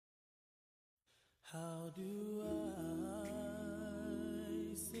How do I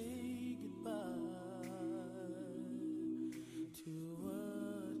say goodbye to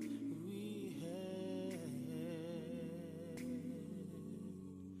what we had?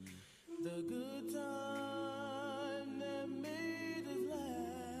 The good time that made us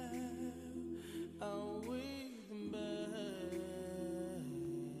laugh, outweigh them bad.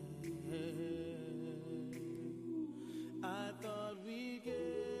 I thought we'd get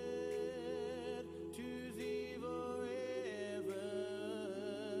to see forever,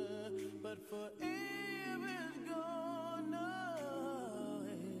 but forever's gone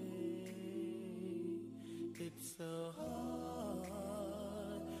away. It's so hard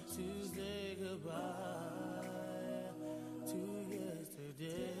to say goodbye to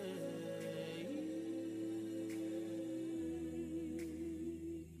yesterday.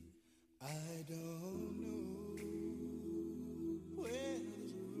 I don't know where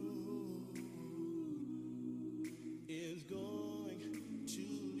this road is going to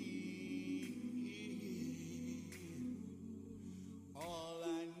lead. All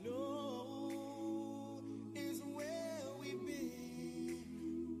I know is where we've been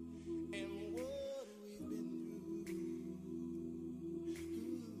and what we've been through.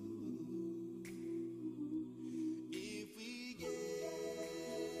 If we get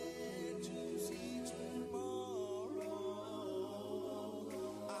to see tomorrow,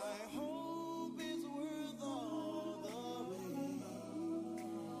 I hope it's worth all the pain.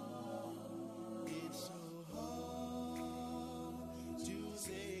 It's so hard to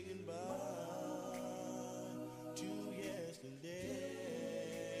say goodbye to yesterday.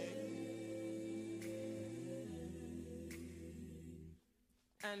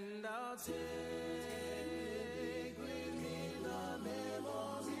 And I'll take with me the memories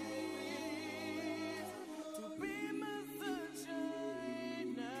to be my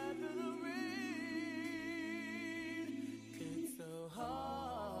sunshine after the rain. It's so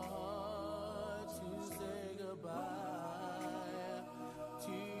hard to say goodbye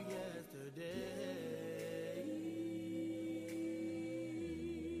to yesterday.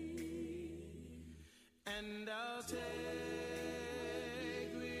 And I'll take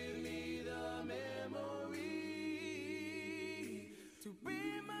with me the memory to be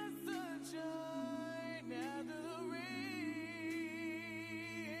my sunshine after the rain.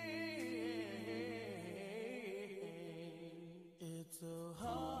 It's so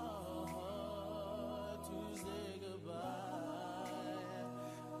hard to say goodbye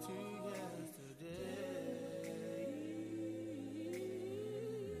to yesterday.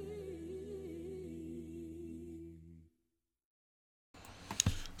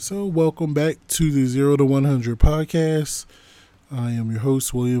 So, welcome back to the 0 to 100 podcast. I am your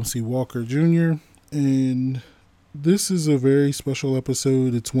host, William C. Walker Jr., and this is a very special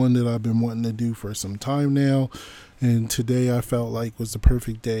episode. It's one that I've been wanting to do for some time now, and today I felt like was the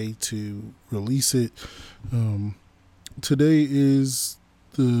perfect day to release it. Today is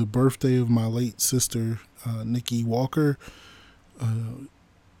the birthday of my late sister, Nikki Walker.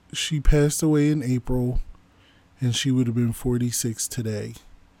 She passed away in April, and she would have been 46 today.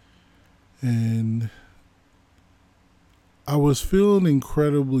 And I was feeling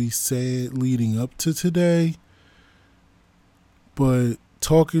incredibly sad leading up to today, but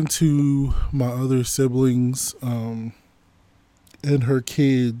talking to my other siblings and her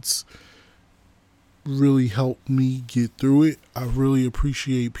kids really helped me get through it. I really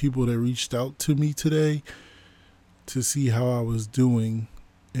appreciate people that reached out to me today to see how I was doing.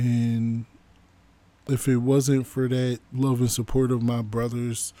 And if it wasn't for that love and support of my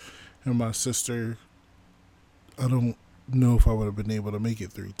brothers and my sister, I don't know if I would have been able to make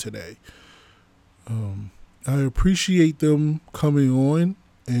it through today. I appreciate them coming on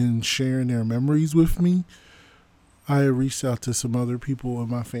and sharing their memories with me. I reached out to some other people in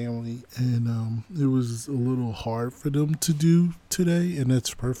my family, and it was a little hard for them to do today, and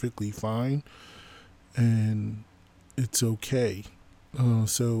that's perfectly fine, and it's okay.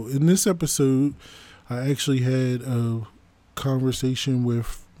 So in this episode, I actually had a conversation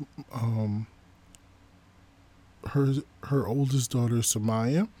with her oldest daughter,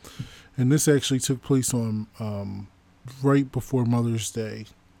 Samaya, and this actually took place on right before Mother's Day.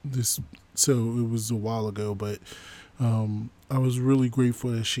 So it was a while ago, but I was really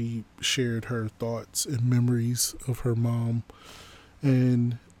grateful that she shared her thoughts and memories of her mom,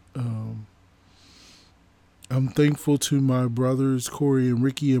 and I'm thankful to my brothers Corey and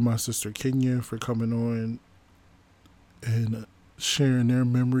Ricky and my sister Kenya for coming on and sharing their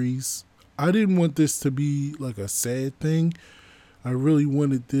memories. I didn't want this to be like a sad thing. I really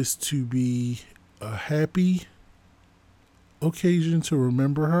wanted this to be a happy occasion to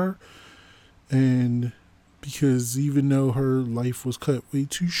remember her And because even though her life was cut way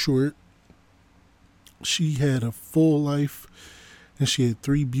too short, she had a full life and she had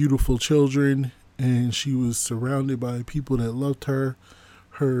 3 beautiful children and she was surrounded by people that loved her.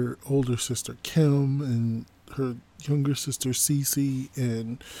 Her older sister Kim and her younger sister Cece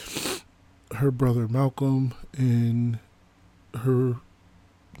and her brother Malcolm and her,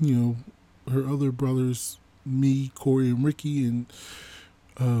 her other brothers, me, Corey, and Ricky, and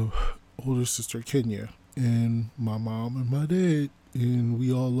older sister Kenya, and my mom and my dad, and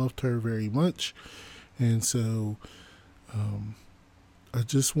we all loved her very much. And so I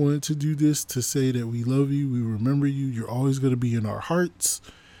just wanted to do this to say that we love you, we remember you, you're always going to be in our hearts,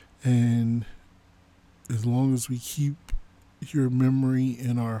 and as long as we keep your memory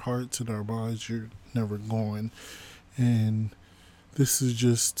in our hearts and our minds, you're never gone. And this is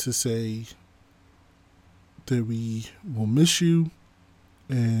just to say that we will miss you,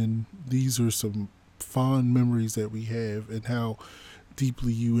 and these are some fond memories that we have and how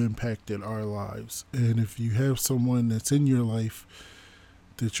deeply you impacted our lives. And if you have someone that's in your life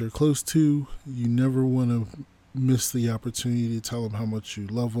that you're close to, you never want to miss the opportunity to tell them how much you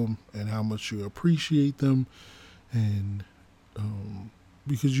love them and how much you appreciate them. And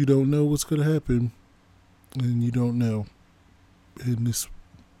because you don't know what's going to happen, and you don't know, and this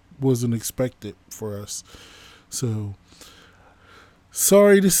wasn't expected for us. So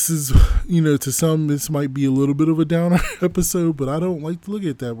sorry, this is, to some this might be a little bit of a downer episode, but I don't like to look at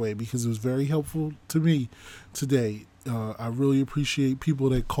it that way because it was very helpful to me today. I really appreciate people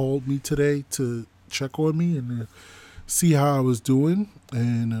that called me today to check on me and see how I was doing,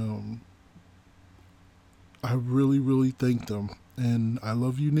 and I really, really thank them. And I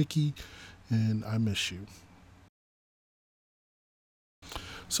love you, Nikki, and I miss you.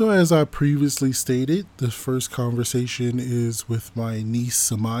 So as I previously stated, the first conversation is with my niece,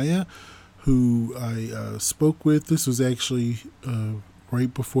 Samaya, who I spoke with. This was actually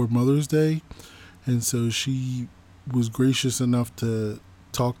right before Mother's Day. And so she was gracious enough to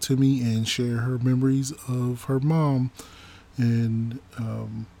talk to me and share her memories of her mom. And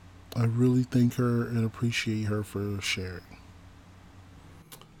I really thank her and appreciate her for sharing.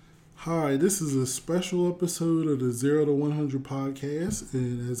 Hi, this is a special episode of the 0 to 100 podcast.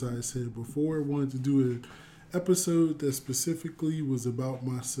 And as I said before, I wanted to do an episode that specifically was about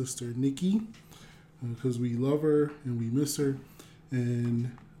my sister, Nikki, because we love her and we miss her.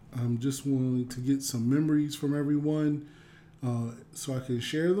 And I'm just wanting to get some memories from everyone so I can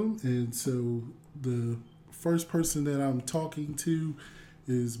share them. And so the first person that I'm talking to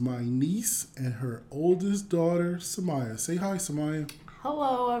is my niece and her oldest daughter, Samaya. Say hi, Samaya.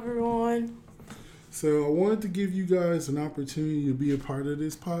 Hello, everyone. So I wanted to give you guys an opportunity to be a part of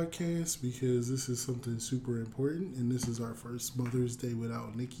this podcast because this is something super important, and this is our first Mother's Day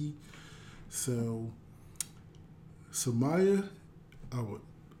without Nikki. So, Samaya,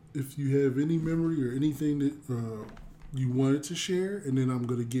 if you have any memory or anything that you wanted to share, and then I'm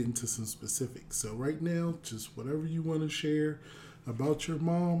going to get into some specifics. So right now, just whatever you want to share about your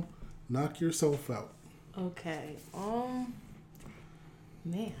mom, knock yourself out. Okay.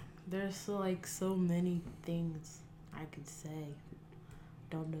 Man, there's so many things I could say.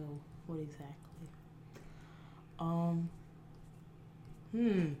 Don't know what exactly.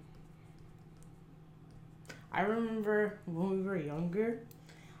 I remember when we were younger.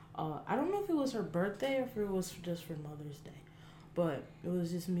 I don't know if it was her birthday or if it was just for Mother's Day, but it was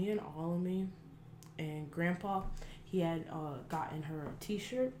just me and Alamy, and Grandpa. He had gotten her a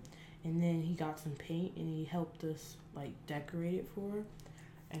T-shirt, and then he got some paint and he helped us decorate it for her.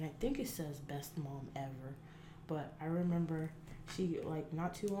 And I think it says best mom ever. But I remember she,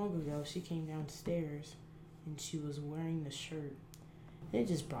 not too long ago, she came downstairs and she was wearing the shirt. It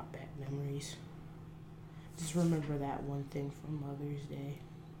just brought back memories. Just remember that one thing from Mother's Day.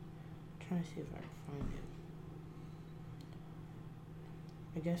 I'm trying to see if I can find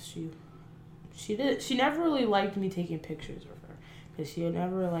it. I guess she never really liked me taking pictures of her. Because she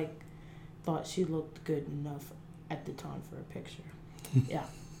never, thought she looked good enough at the time for a picture. Yeah.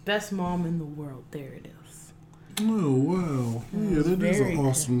 Best mom in the world. There it is. Oh, wow. Yeah, that is an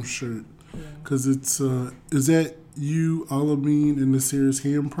awesome shirt. Because it's, is that you, Alameen, and the Sears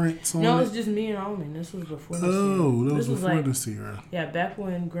handprints on it? No, it's just me and Alameen. This was before the Sears. Oh, that was before the Sears. Yeah, back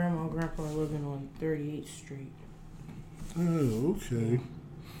when Grandma and Grandpa were living on 38th Street. Oh, okay.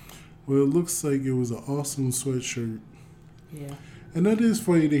 Well, it looks like it was an awesome sweatshirt. Yeah. And that is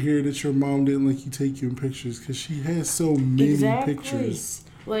funny to hear that your mom didn't let you take you in pictures because she has so many pictures.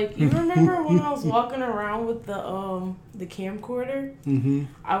 You remember when I was walking around with the camcorder? Mm-hmm.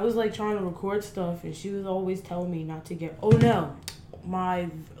 I was trying to record stuff, and she was always telling me not to get. Oh no!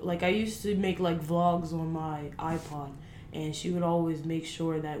 I used to make like vlogs on my iPod, and she would always make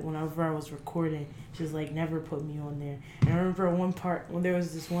sure that whenever I was recording, she was like, never put me on there. And I remember one part when there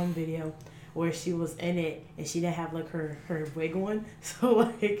was this one video where she was in it and she didn't have like her wig on, so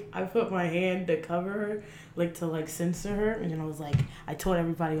like I put my hand to cover her, like to like censor her, and then I was like, I told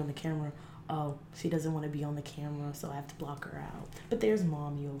everybody on the camera, oh, she doesn't want to be on the camera, so I have to block her out. But there's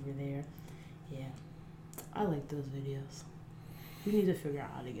mommy over there. Yeah, I like those videos. We need to figure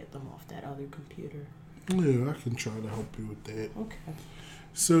out how to get them off that other computer. Yeah, I can try to help you with that. Okay.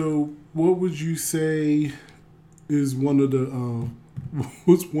 So, what would you say is one of the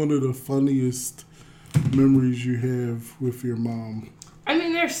what's one of the funniest memories you have with your mom? I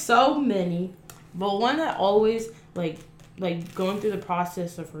mean, there's so many, but one that always like going through the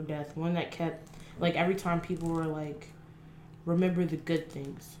process of her death, one that kept like every time people were like, remember the good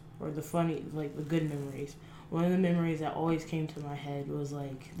things or the funny, like the good memories. One of the memories that always came to my head was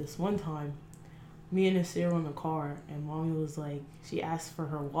like this one time, me and Nasir were in the car, and mommy was like, she asked for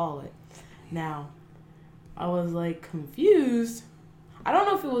her wallet. Now, I was like confused. I don't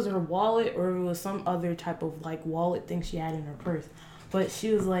know if it was her wallet or if it was some other type of like wallet thing she had in her purse. But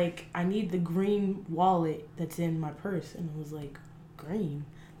she was like, I need the green wallet that's in my purse. And I was like, green?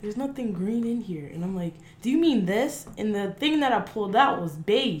 There's nothing green in here. And I'm like, do you mean this? And the thing that I pulled out was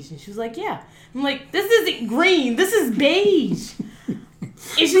beige. And she was like, yeah. I'm like, this isn't green. This is beige. And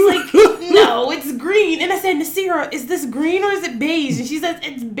she's like, no, it's green. And I said, Nasira, is this green or is it beige? And she said,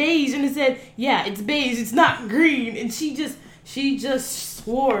 it's beige. And I said, yeah, it's beige. It's not green. And she just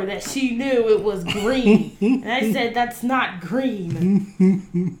swore that she knew it was green. And I said, that's not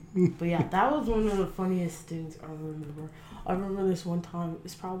green. But yeah, that was one of the funniest things I remember. I remember this one time.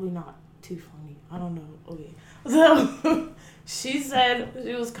 It's probably not too funny. I don't know. Okay. So she said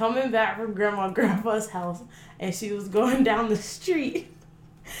she was coming back from Grandma and Grandpa's house, and she was going down the street.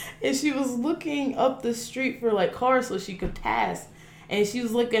 And she was looking up the street for like cars so she could pass. And she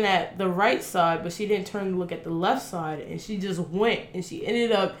was looking at the right side, but she didn't turn to look at the left side. And she just went, and she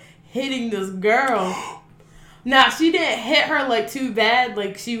ended up hitting this girl. Now, she didn't hit her like too bad,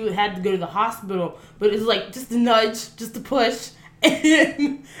 like she had to go to the hospital. But it was like just a nudge, just a push.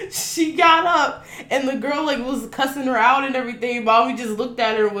 And she got up, and the girl like was cussing her out and everything. Mommy just looked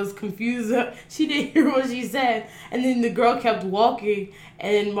at her and was confused. She didn't hear what she said. And then the girl kept walking,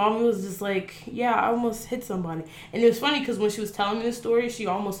 and Mommy was just like, yeah, I almost hit somebody. And it was funny because when she was telling me the story, she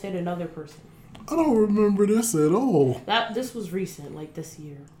almost hit another person. I don't remember this at all. This was recent, like this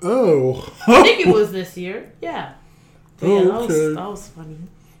year. Oh. I think it was this year. Yeah. But yeah, okay. That was funny.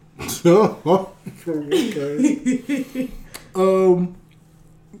 Okay.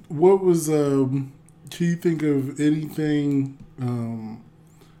 What was can you think of anything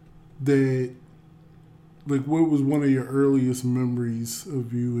that like what was one of your earliest memories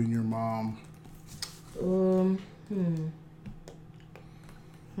of you and your mom?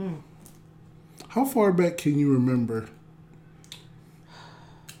 How far back can you remember?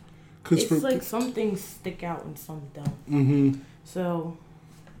 It's like some things stick out and some don't. Mm-hmm. So,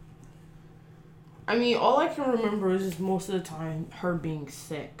 I mean, all I can remember is just most of the time her being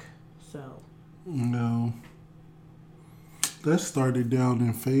sick. So. No. That started down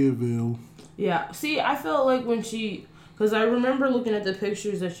in Fayetteville. Yeah. See, I felt like when because I remember looking at the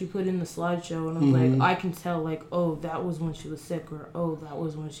pictures that she put in the slideshow, and I was like, I can tell, like, oh, that was when she was sick, or oh, that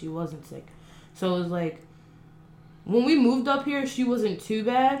was when she wasn't sick. So it was like, when we moved up here, she wasn't too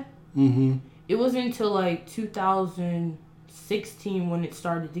bad. Mm-hmm. It wasn't until like 2016 when it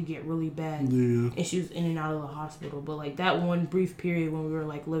started to get really bad. Yeah. And she was in and out of the hospital. But like that one brief period when we were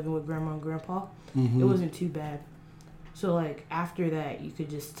like living with Grandma and Grandpa, it wasn't too bad. So like after that, you could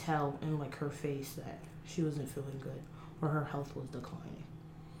just tell in like her face that she wasn't feeling good or her health was declining.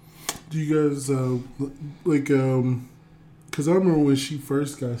 Do you guys because I remember when she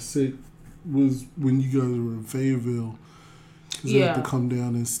first got sick was when you guys were in Fayetteville. Because I had to come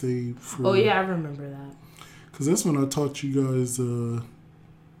down and stay for... Oh, yeah, I remember that. Because that's when I taught you guys...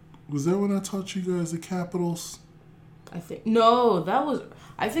 was that when I taught you guys the capitals? I think... No,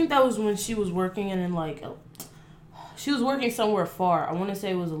 I think that was when she was working in like... She was working somewhere far. I want to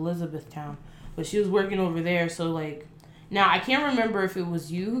say it was Elizabethtown. But she was working over there, so like... Now, I can't remember if it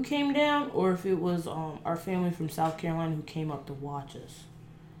was you who came down or if it was our family from South Carolina who came up to watch us.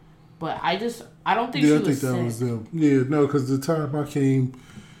 But I don't think she was sick. Yeah, I think that was them. Yeah, no, because the time I came,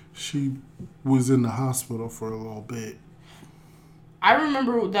 she was in the hospital for a little bit. I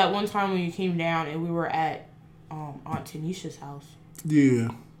remember that one time when you came down and we were at Aunt Tanisha's house. Yeah.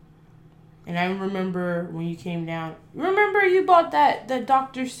 And I remember when you came down. Remember you bought that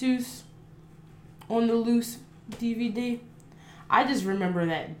Dr. Seuss on the Loose DVD? I just remember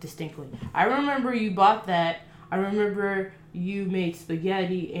that distinctly. I remember you bought that. I remember you made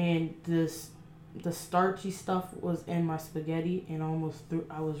spaghetti and the starchy stuff was in my spaghetti and I almost threw.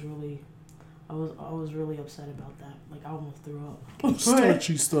 I was really upset about that. Like, I almost threw up.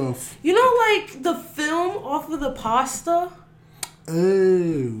 Starchy stuff. You know, like the film off of the pasta.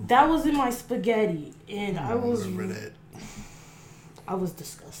 Oh. That was in my spaghetti, and I remember that. I was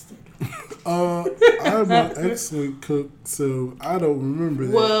disgusted. I'm an excellent cook, so I don't remember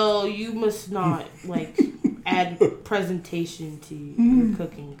that. Well, you must not add presentation to your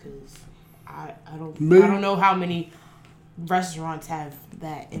cooking, because I don't know how many restaurants have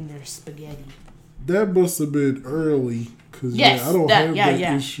that in their spaghetti. That must have been early, because I don't have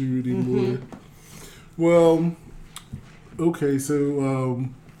that issue anymore. Well, okay, so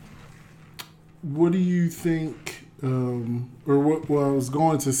what do you think? Or what I was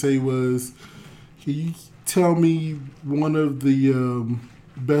going to say was, can you tell me one of the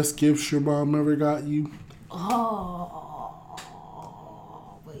best gifts your mom ever got you? Oh,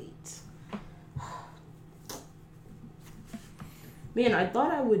 wait. Man, I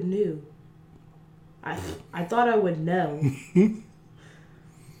thought I would knew. I thought I would know.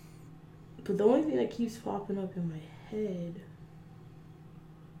 But the only thing that keeps popping up in my head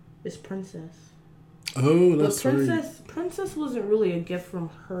is Princess. Oh, that's right. Princess wasn't really a gift from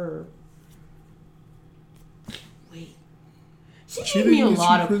her. Wait. She gave me a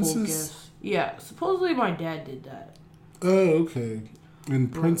lot of cool gifts. Yeah, supposedly my dad did that. Oh, okay. And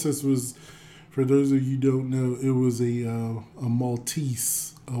Princess was, for those of you who don't know, it was a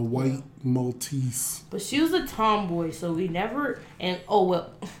Maltese, a white Maltese. But she was a tomboy, so we never. And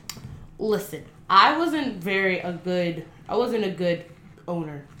listen, I wasn't a good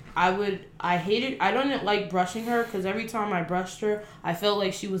owner. I didn't like brushing her because every time I brushed her, I felt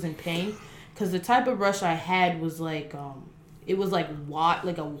like she was in pain. Because the type of brush I had was like, it was like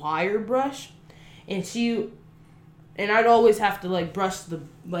a wire brush, and I'd always have to brush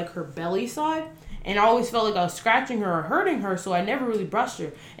her belly side, and I always felt like I was scratching her or hurting her, so I never really brushed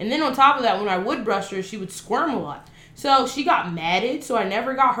her. And then on top of that, when I would brush her, she would squirm a lot. So she got matted, so I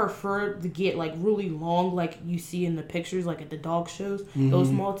never got her fur to get really long like you see in the pictures, like at the dog shows,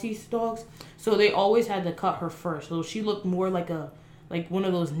 those Maltese dogs. So they always had to cut her fur. So she looked more like one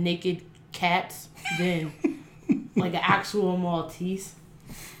of those naked cats than like an actual Maltese.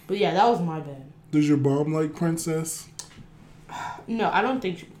 But yeah, that was my bad. Does your mom like Princess? No, I don't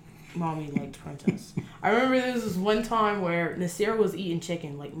think Mommy liked Princess. I remember there was this one time where Nasira was eating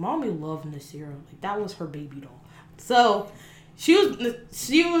chicken. Like, Mommy loved Nasira. Like, that was her baby doll. So she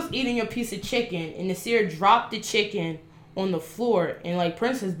was eating a piece of chicken, and Nasir dropped the chicken on the floor. And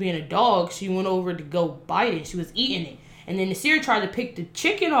Princess being a dog, she went over to go bite it. She was eating it, and then Nasir tried to pick the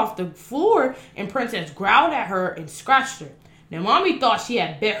chicken off the floor, and Princess growled at her and scratched her. Now, Mommy thought she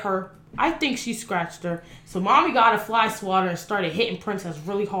had bit her. I think she scratched her. So Mommy got a fly swatter and started hitting Princess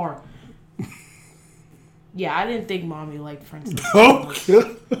really hard. Yeah, I didn't think Mommy liked Princess.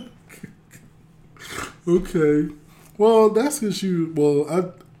 Okay. Okay. Well, that's because she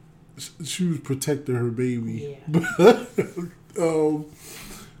was protecting her baby. Yeah. All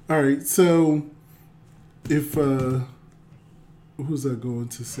right. So, what was I going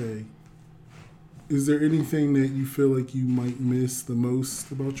to say? Is there anything that you feel like you might miss the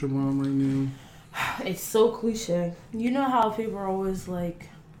most about your mom right now? It's so cliche. You know how people are always like,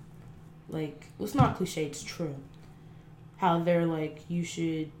 it's not cliche, it's true. How they're like, you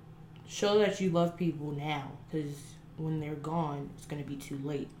should show that you love people now, because when they're gone, it's going to be too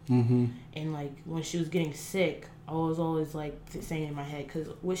late. Mm-hmm. And when she was getting sick, I was always saying in my head, because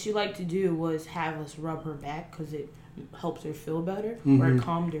what she liked to do was have us rub her back, because it helps her feel better, or it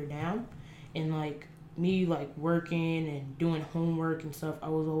calmed her down. And me working and doing homework and stuff, I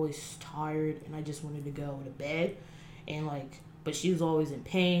was always tired and I just wanted to go to bed. And but she was always in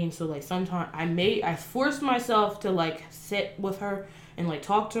pain, so sometimes I forced myself to sit with her and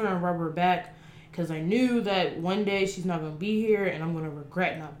talk to her and rub her back, because I knew that one day she's not gonna be here and I'm gonna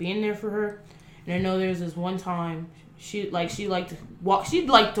regret not being there for her. And I know there's this one time she'd like to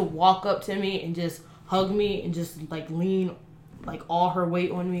walk up to me and just hug me and just lean all her weight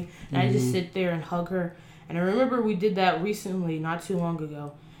on me, and I just sit there and hug her. And I remember we did that recently, not too long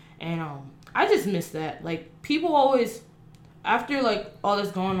ago, and I just miss that. People always, after all this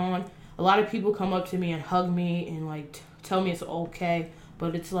going on, a lot of people come up to me and hug me and tell me it's okay,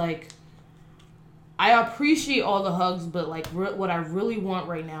 but it's I appreciate all the hugs, but what I really want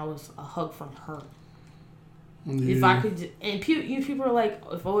right now is a hug from her. Yeah. If I could, and people are like,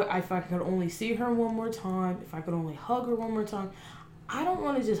 if I could only see her one more time, if I could only hug her one more time. I don't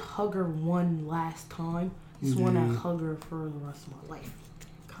want to just hug her one last time Just want to hug her for the rest of my life,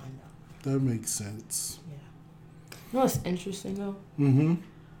 kind of. That makes sense. Yeah. You know what's interesting though? Mm-hmm.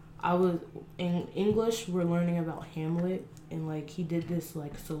 I was in English. We're learning about Hamlet, and like he did this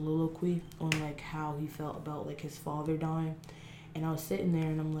like soliloquy on like how he felt about like his father dying, and I was sitting there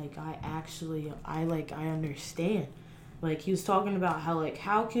and I'm like, I understand. Like he was talking about how like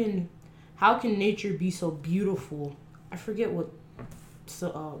how can nature be so beautiful? I forget what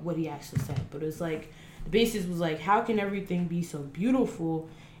he actually said, but it was like the basis was like how can everything be so beautiful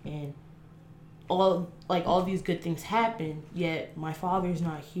and all these good things happen, yet my father's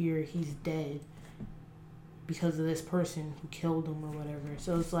not here, he's dead because of this person who killed him or whatever.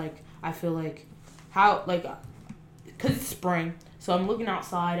 So it's like I feel like how like because it's spring, so I'm looking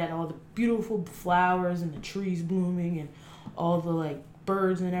outside at all the beautiful flowers and the trees blooming and all the like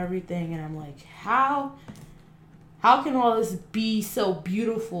birds and everything, and I'm like how can all this be so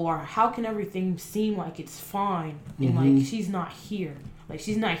beautiful, or how can everything seem like it's fine and like she's not here, like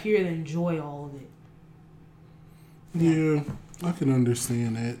she's not here to enjoy all of it. Yeah, I can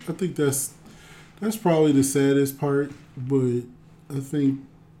understand that. I think that's probably the saddest part, but I think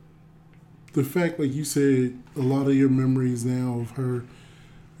the fact, like you said, a lot of your memories now of her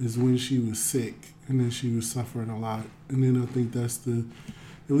is when she was sick and then she was suffering a lot. And then I think that's the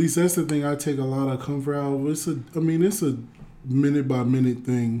thing I take a lot of comfort out of. It's a minute by minute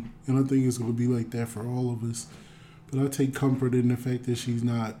thing, and I think it's going to be like that for all of us. But I take comfort in the fact that she's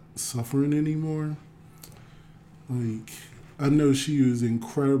not suffering anymore. Like, I know she was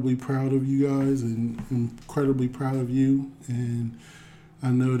incredibly proud of you guys and incredibly proud of you. And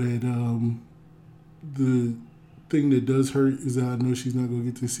I know that the thing that does hurt is that I know she's not going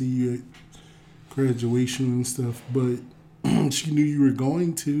to get to see you at graduation and stuff. But she knew you were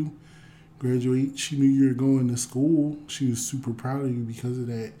going to graduate. She knew you were going to school. She was super proud of you because of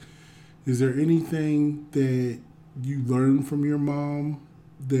that. Is there anything that you learned from your mom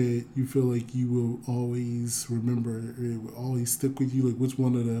that you feel like you will always remember, or it will always stick with you? Like, what's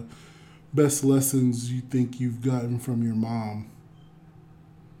one of the best lessons you think you've gotten from your mom?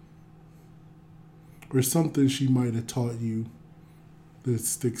 Or something she might have taught you that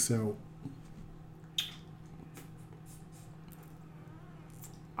sticks out?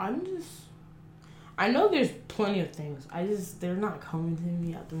 I know there's plenty of things. They're not coming to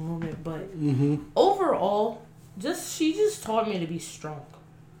me at the moment, but overall, she just taught me to be strong.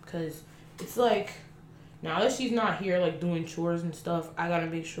 Because it's like, now that she's not here, like, doing chores and stuff, I gotta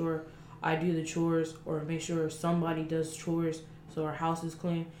make sure I do the chores or make sure somebody does chores so our house is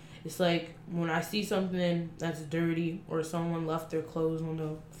clean. It's like, when I see something that's dirty or someone left their clothes on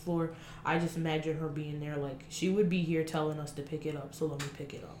the floor, I just imagine her being there. Like, she would be here telling us to pick it up, so let me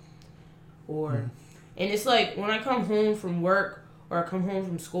pick it up. And it's like, when I come home from work or I come home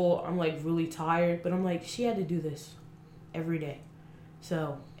from school, I'm, like, really tired. But I'm like, she had to do this every day.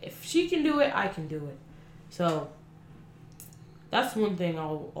 So, if she can do it, I can do it. So, that's one thing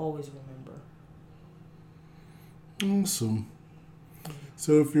I'll always remember. Awesome.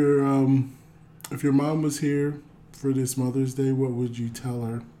 So, if your mom was here for this Mother's Day, what would you tell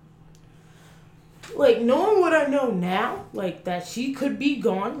her? Like, knowing what I know now, like, that she could be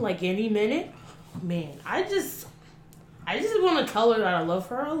gone, like, any minute, man, I just want to tell her that I love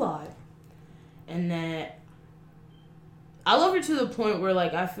her a lot. And that I love her to the point where,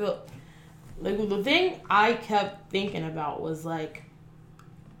 like, I feel like the thing I kept thinking about was, like,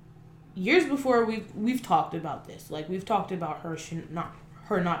 years before we've talked about this. Like, we've talked about her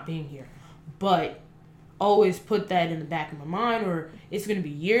not being here. But always put that in the back of my mind, or it's going to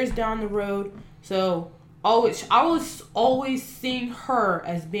be years down the road. So I was always seeing her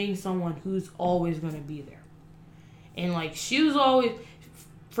as being someone who's always going to be there. And, like, she was always...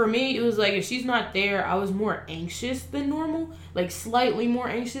 For me, it was like, if she's not there, I was more anxious than normal. Like, slightly more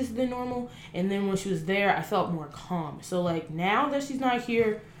anxious than normal. And then when she was there, I felt more calm. So, like, now that she's not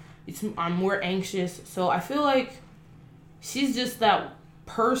here, I'm more anxious. So, I feel like she's just that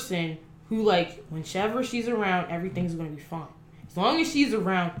person who, like, whenever she's around, everything's going to be fine. As long as she's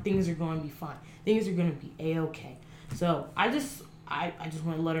around, things are going to be fine. Things are going to be A-okay. So, I just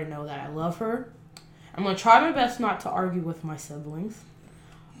want to let her know that I love her. I'm going to try my best not to argue with my siblings.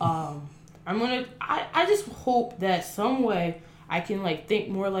 I just hope that some way I can, like, think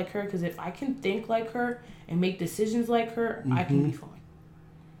more like her, because if I can think like her and make decisions like her, I can be fine.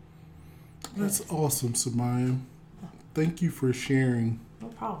 That's awesome, Samaya. Thank you for sharing. No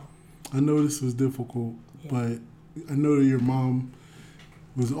problem. I know this was difficult, but I know that your mom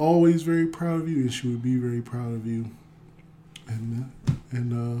was always very proud of you, and she would be very proud of you.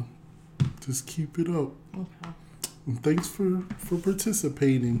 And just keep it up. Okay. And thanks for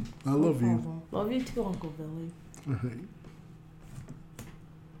participating. I No love you. problem. Love you too, Uncle Billy. All right.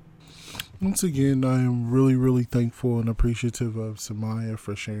 Once again, I am really, really thankful and appreciative of Samaya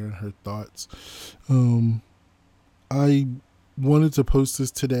for sharing her thoughts. Um, I wanted to post this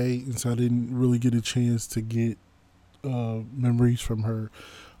today, and so I didn't really get a chance to get memories from her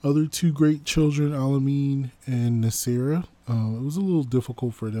other two great children, Alameen and Nasira. It was a little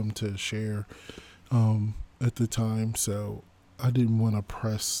difficult for them to share at the time, so I didn't want to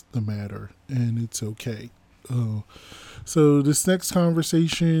press the matter, and it's okay. Uh, so this next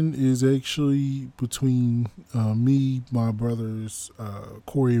conversation is actually between me, my brothers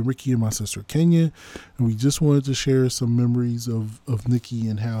Corey and Ricky, and my sister Kenya, and we just wanted to share some memories of Nikki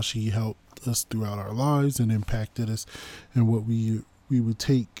and how she helped us throughout our lives and impacted us, and what we would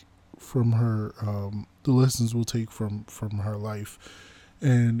take from her, the lessons we'll take from her life,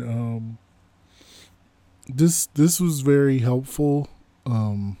 and this was very helpful.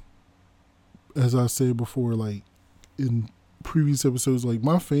 Um, as I said before, like in previous episodes, like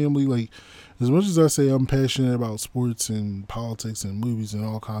my family, like as much as I say I'm passionate about sports and politics and movies and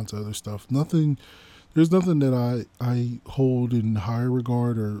all kinds of other stuff, there's nothing that I hold in higher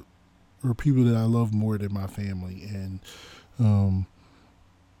regard or people that I love more than my family. And um,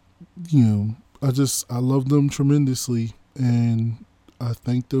 I love them tremendously, and I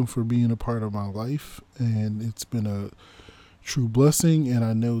thank them for being a part of my life, and it's been a true blessing, and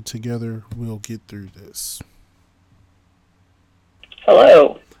I know together we'll get through this.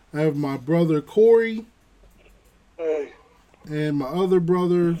 Hello. I have my brother Corey Hey, and my other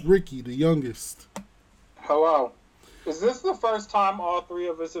brother Ricky, the youngest. hello. Is this the first time all three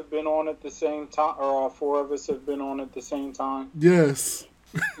of us have been on at the same time, or all four of us have been on at the same time? Yes.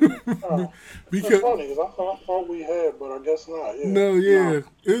 Oh, that's Because funny because I thought we had, but I guess not. Yeah. no, yeah, No.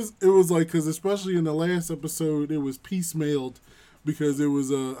 it was like because especially in the last episode it was piecemealed because it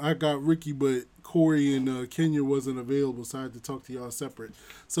was I got Ricky but Corey and Kenya wasn't available, so I had to talk to y'all separate.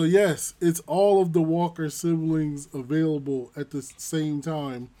 So yes, it's all of the Walker siblings available at the same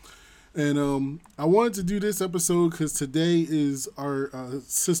time. And I wanted to do this episode because today is our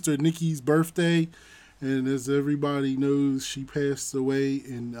sister Nikki's birthday, and as everybody knows, she passed away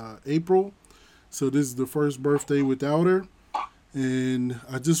in April. So this is the first birthday without her, and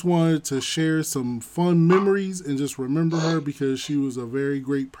I just wanted to share some fun memories and just remember her because she was a very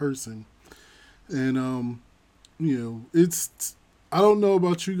great person. And it's I don't know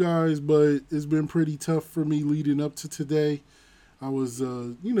about you guys, but it's been pretty tough for me leading up to today. I was,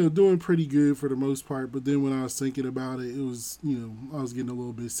 doing pretty good for the most part, but then when I was thinking about it, it was, I was getting a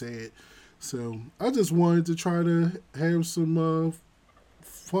little bit sad. So I just wanted to try to have some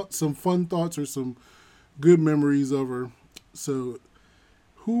fun thoughts or some good memories of her. So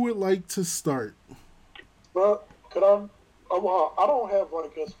who would like to start? But could I? Well, I don't have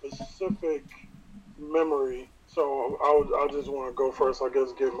like a specific memory, so I just want to go first. I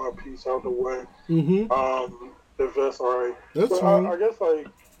guess get my piece out the way. Mm-hmm. If that's all right. That's But fine. I guess like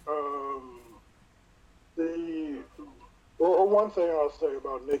the or one thing I'll say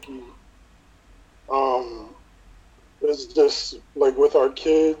about Nikki um is just like with our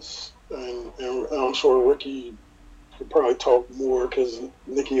kids, and I'm sure Ricky could probably talk more because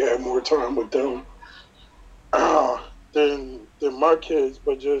Nikki had more time with them than my kids,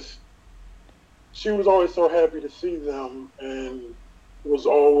 but just she was always so happy to see them and was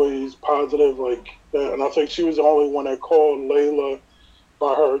always positive like that. And I think she was the only one that called Layla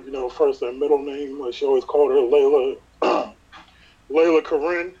by her, first and middle name. Like she always called her Layla, Layla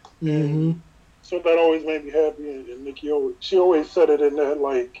Corinne, Mm-hmm. and so that always made me happy. And Nikki she always said it in that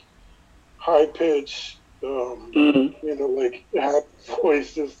like high pitch, like happy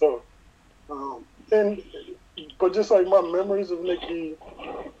voice and stuff. And but just like my memories of Nikki,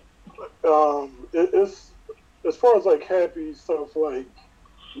 it's as far as like happy stuff. Like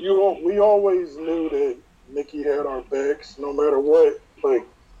we always knew that Nikki had our backs no matter what. Like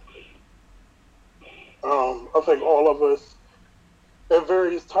I think all of us at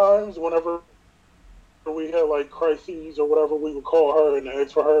various times, whenever we had like crises or whatever, we would call her and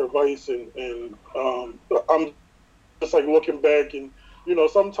ask for her advice. And I'm just like looking back, and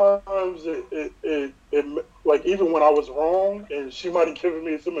sometimes it like even when I was wrong and she might have given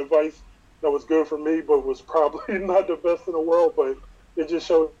me some advice that was good for me but was probably not the best in the world, but it just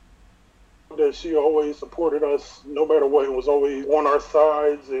showed that she always supported us no matter what and was always on our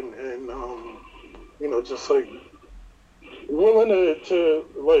sides, and just like willing to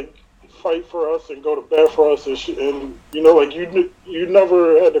like fight for us and go to bat for us, and like you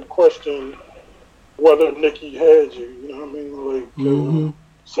never had to question whether Nikki had you. You know what I mean? Like, Mm-hmm.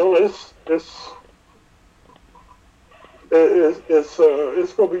 so it's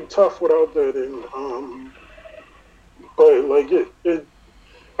it's gonna be tough without that, and but like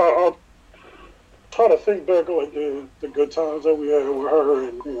I'll try to think back on like the good times that we had with her,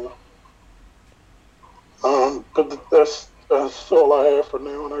 and but that's all I have for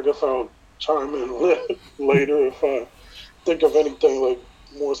now, and I guess I'll chime in later if I think of anything like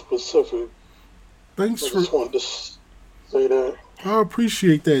more specific. Thanks I for. just wanted to say that. I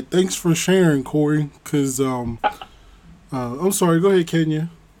appreciate that. Thanks for sharing, Corey. Cause I'm sorry. Go ahead, Kenya.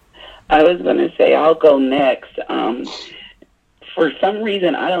 I was going to say I'll go next. For some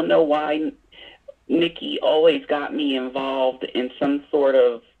reason, I don't know why Nikki always got me involved in some sort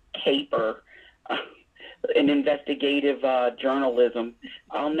of caper, an investigative journalism.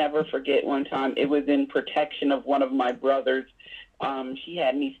 I'll never forget one time. It was in protection of one of my brothers. She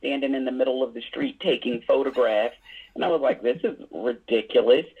had me standing in the middle of the street taking photographs. And I was like, this is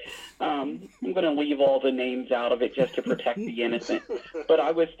ridiculous. I'm going to leave all the names out of it just to protect the innocent. But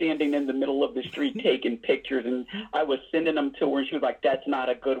I was standing in the middle of the street taking pictures, and I was sending them to her, and she was like, that's not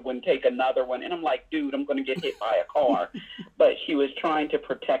a good one. Take another one. And I'm like, dude, I'm going to get hit by a car. But she was trying to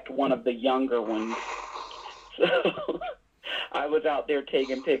protect one of the younger ones. So I was out there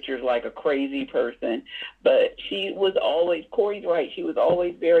taking pictures like a crazy person, but she was always, Corey's right, she was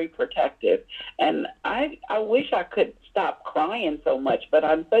always very protective. And I wish I could stop crying so much, but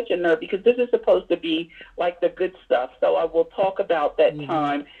I'm such a nerd because this is supposed to be like the good stuff. So I will talk about that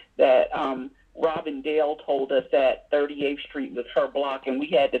time that Robin Dale told us that 38th Street was her block and we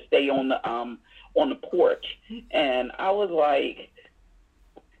had to stay on the porch. And I was like,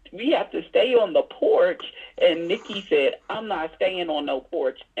 we have to stay on the porch. And Nikki said, I'm not staying on no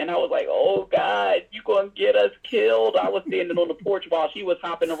porch. And I was like, oh, God, you going to get us killed. I was standing on the porch while she was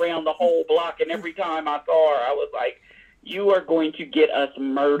hopping around the whole block. And every time I saw her, I was like, you are going to get us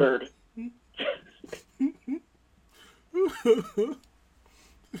murdered.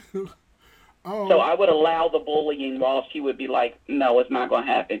 So I would allow the bullying while she would be like, no, it's not going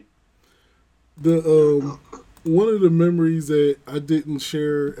to happen. The one of the memories that I didn't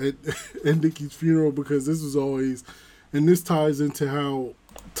share at Nikki's funeral because this was always, and this ties into how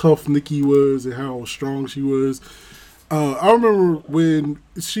tough Nikki was and how strong she was. I remember when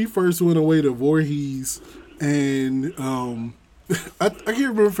she first went away to Voorhees, and I can't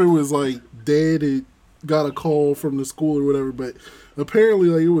remember if it was like Dad had got a call from the school or whatever, but apparently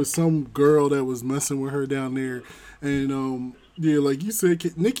like it was some girl that was messing with her down there, and yeah, like you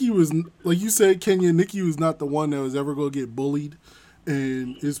said, Nikki was, like you said, Kenya, Nikki was not the one that was ever going to get bullied.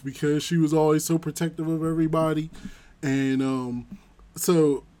 And it's because she was always so protective of everybody. And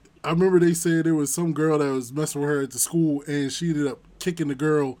so I remember they said there was some girl that was messing with her at the school and she ended up kicking the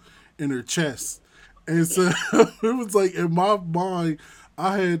girl in her chest. And so it was like in my mind,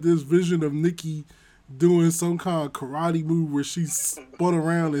 I had this vision of Nikki doing some kind of karate move where she spun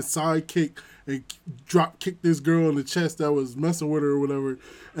around and side kicked and drop kicked this girl in the chest that was messing with her or whatever.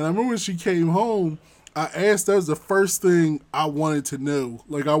 And I remember when she came home, I asked, that was the first thing I wanted to know.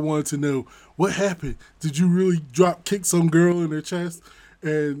 Like, I wanted to know, what happened? Did you really drop kick some girl in her chest?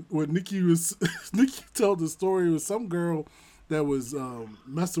 And when Nikki told the story, it was some girl that was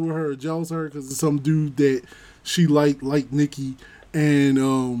messing with her or jealous of her because of some dude that she liked Nikki.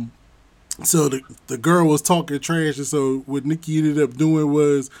 And so the girl was talking trash. And so what Nikki ended up doing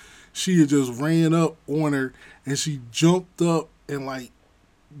was, she had just ran up on her and she jumped up and like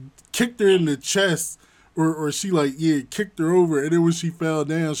kicked her in the chest or she like, yeah, kicked her over. And then when she fell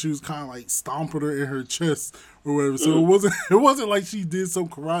down, she was kind of like stomping her in her chest or whatever. So it wasn't like she did some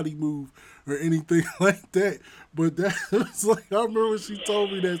karate move or anything like that. But that was like, I remember when she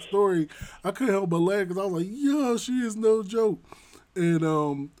told me that story, I couldn't help but laugh because I was like, yo, she is no joke.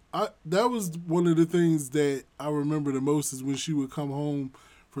 And that was one of the things that I remember the most is when she would come home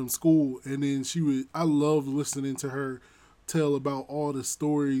from school, and then I loved listening to her tell about all the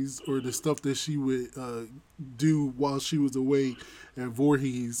stories or the stuff that she would do while she was away at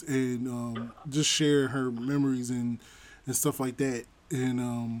Voorhees, and just share her memories and stuff like that.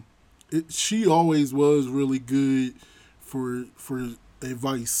 And she always was really good for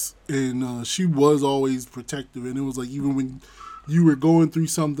advice, and she was always protective. And it was like, even when you were going through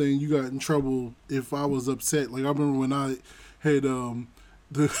something, you got in trouble, if I was upset, like I remember when I had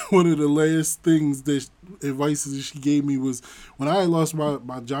one of the last things that advices that she gave me was when I had lost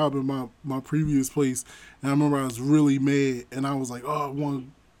my job in my previous place, and I remember I was really mad, and I was like, oh, I want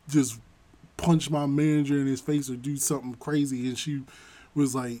to just punch my manager in his face or do something crazy, and she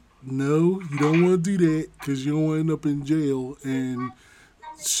was like, no, you don't want to do that because you don't want to end up in jail. And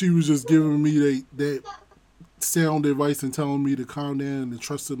she was just giving me that sound advice and telling me to calm down and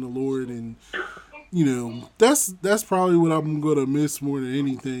trust in the Lord, and that's probably what I'm gonna miss more than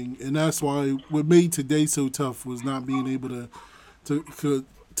anything, and that's why what made today so tough was not being able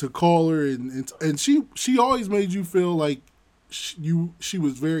to call her, and she always made you feel like she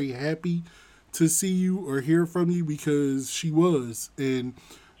was very happy to see you or hear from you, because she was. And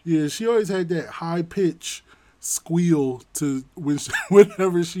yeah, she always had that high pitch squeal to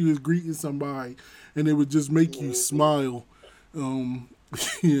whenever she was greeting somebody, and it would just make you smile. um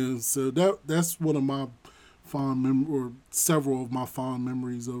yeah, so that's one of my or several of my fond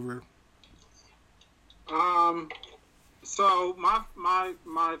memories of her. Um, so my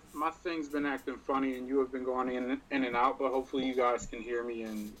thing's been acting funny, and you have been going in and out. But hopefully, you guys can hear me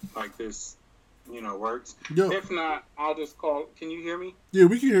and like this, works. Yeah, If not, I'll just call. Can you hear me? yeah,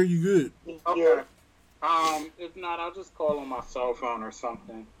 we can hear you good. Okay. Yeah. If not, I'll just call on my cell phone or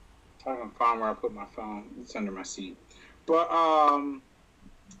something. I can find where I put my phone. It's under my seat. But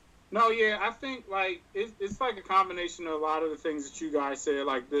no, yeah, I think like it's like a combination of a lot of the things that you guys said.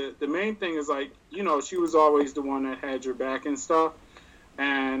 Like the main thing is like she was always the one that had your back and stuff,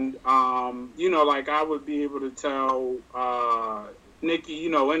 and like I would be able to tell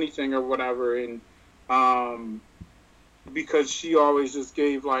Nikki anything or whatever, and because she always just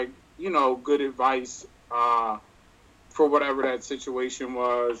gave like good advice for whatever that situation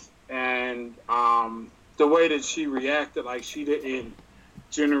was, and the way that she reacted, like she didn't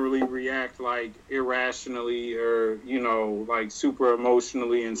generally react like irrationally or like super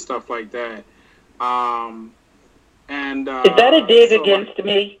emotionally and stuff like that. And Is that a dig so against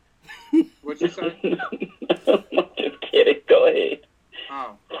me? what you say? I'm just kidding. Go ahead.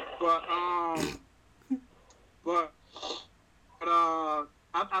 Oh, but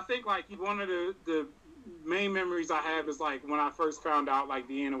I think like one of the main memories I have is like when I first found out like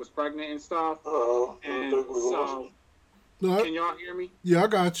Deanna was pregnant and stuff. Oh, And so, No, can y'all hear me? yeah, I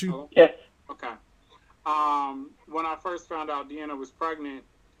got you. Hello? Yes. Okay. When I first found out Deanna was pregnant,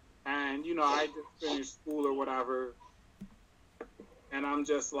 and I just finished school or whatever, and I'm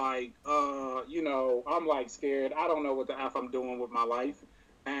just like, I'm like scared. I don't know what the f I'm doing with my life,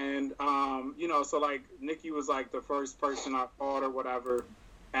 and so like Nikki was like the first person I called or whatever,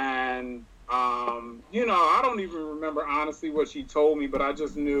 and I don't even remember honestly what she told me, but I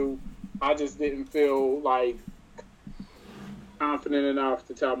just knew I just didn't feel like confident enough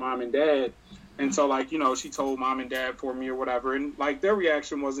to tell mom and dad. And so like she told mom and dad for me or whatever, and like their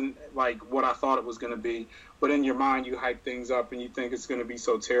reaction wasn't like what I thought it was going to be, but in your mind you hype things up and you think it's going to be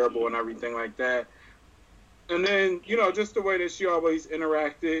so terrible and everything like that. And then just the way that she always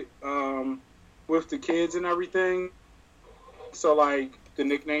interacted with the kids and everything. So like the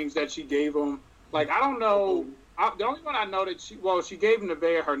nicknames that she gave them, like I don't know, the only one I know that she gave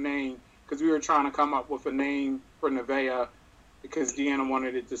Nevaeh her name because we were trying to come up with a name for Nevaeh because Deanna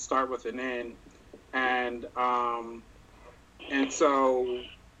wanted it to start with an N, and so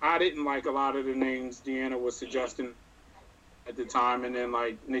I didn't like a lot of the names Deanna was suggesting at the time, and then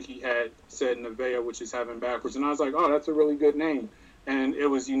like Nikki had said Nevaeh, which is having backwards, and I was like, oh, that's a really good name, and it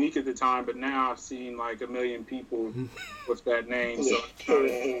was unique at the time, but now I've seen like a million people with that name, so it's not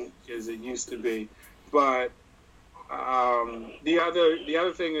as unique as it used to be. But the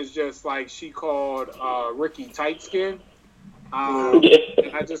other thing is just like she called Ricky Tight Skin. And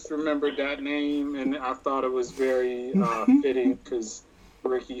I just remembered that name, and I thought it was very fitting because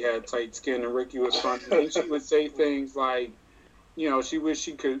Ricky had tight skin, and Ricky was funny. And she would say things like, she wished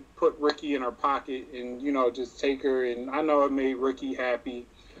she could put Ricky in her pocket and, just take her. And I know it made Ricky happy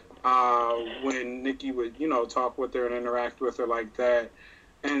when Nikki would, talk with her and interact with her like that.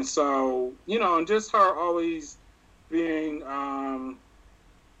 And so, and just her always being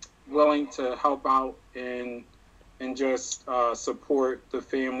willing to help out and just support the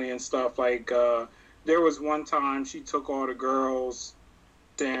family and stuff. Like there was one time she took all the girls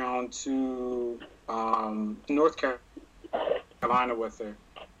down to North Carolina with her.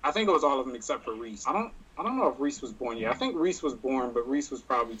 I think it was all of them except for Reese. I don't know if Reese was born yet. I think Reese was born, but Reese was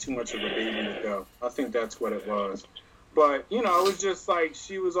probably too much of a baby to go. I think that's what it was. But it was just like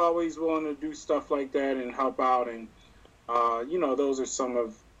she was always willing to do stuff like that and help out, and those are some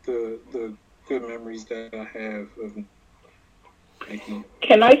of the good memories that I have of Nikki.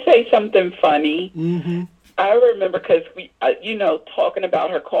 Can I say something funny? Mm-hmm. I remember because we, talking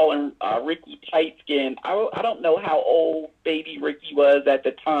about her calling Ricky tight skin. I don't know how old baby Ricky was at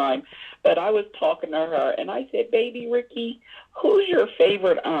the time, but I was talking to her and I said, "Baby Ricky, who's your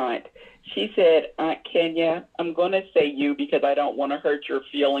favorite aunt?" She said, "Aunt Kenya." I'm going to say you because I don't want to hurt your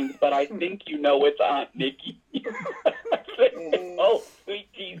feelings, but I think it's Aunt Nikki. I said, "Oh, sweet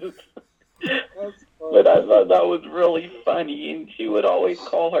Jesus." But But I thought that was really funny, and she would always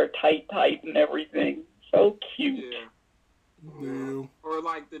call her tight and everything. So cute. Yeah. Yeah. Or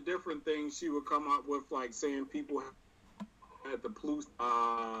like the different things she would come up with, like saying people had the plus,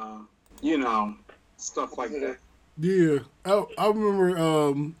 you know, stuff like that. Yeah, I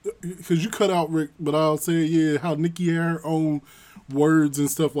remember because you cut out Rick, but I'll say yeah how Nikki had her own words and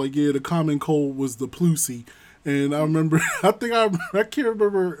stuff like the common cold was the Plucy, and I remember I can't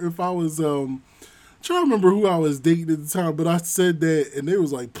remember if I was trying to remember who I was dating at the time, but I said that and they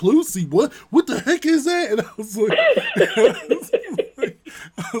was like Plucy, what the heck is that? And I was like,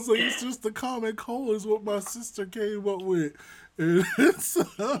 I was like it's just the common cold is what my sister came up with, and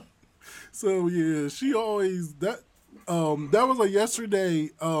so yeah, she always that was like yesterday.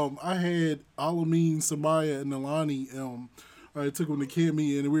 I had Alameen, Samaya, and Alani. I took them to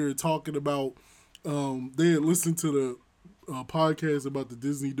Cammy, and we were talking about. They had listened to the podcast about the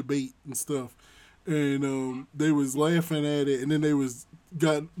Disney debate and stuff, and they was laughing at it. And then they was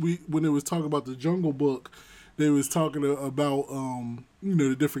when they was talking about the Jungle Book, they was talking about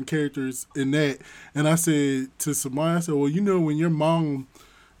the different characters in that. And I said to Samaya, I said, well, when your mom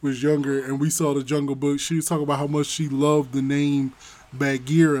was younger and we saw the Jungle Book, she was talking about how much she loved the name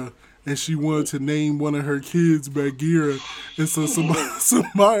Bagheera and she wanted to name one of her kids Bagheera. And so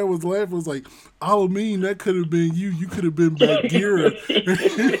Samaya was laughing, was like, Alameen, that could have been you. You could have been Bagheera.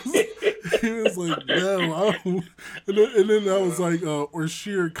 He was like, no, I don't. And then I was like, or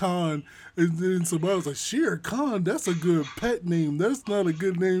Shere Khan. And then somebody was like, Shere Khan, that's a good pet name. That's not a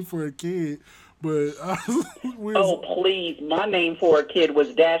good name for a kid. But please! My name for a kid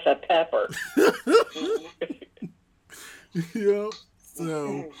was Dash of Pepper. Yeah,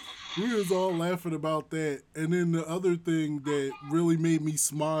 so we was all laughing about that, and then the other thing that really made me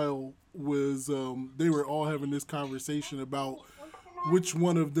smile was they were all having this conversation about which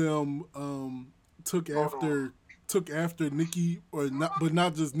one of them took after Nikki, or not, but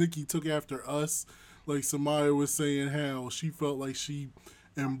not just Nikki, took after us. Like Samaya was saying how she felt like she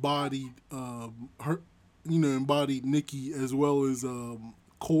embodied embodied Nikki as well as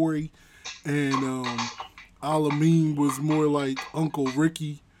Corey, and Alameen was more like Uncle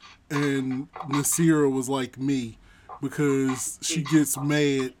Ricky, and Nasira was like me because she gets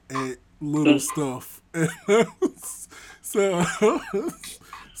mad at little stuff. so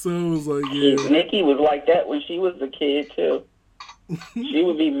it was like yeah. Nikki was like that when she was a kid too. She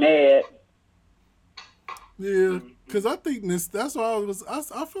would be mad. Yeah. Because I think that's why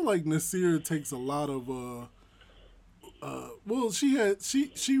I feel like Nasira takes a lot of well, she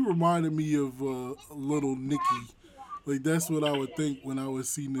reminded me of little Nikki. Like that's what I would think when I would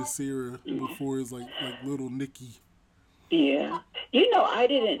see Nasira before, is like little Nikki. Yeah. I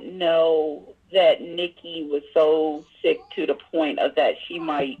didn't know that Nikki was so sick to the point of that she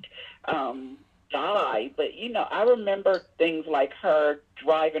might die. But, I remember things like her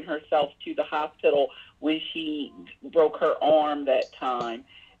driving herself to the hospital when she broke her arm that time.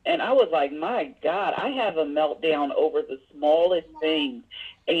 And I was like, my God, I have a meltdown over the smallest things.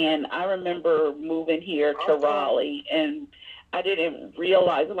 And I remember moving here to Raleigh, and I didn't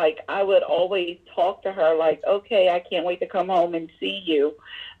realize, like, I would always talk to her like, okay, I can't wait to come home and see you.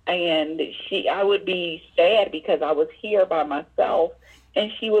 And I would be sad because I was here by myself.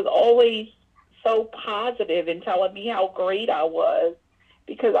 And she was always so positive and telling me how great I was,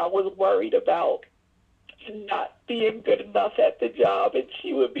 because I was worried about not being good enough at the job. And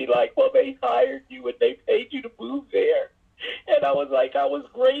she would be like, well, they hired you and they paid you to move there. And I was like, I was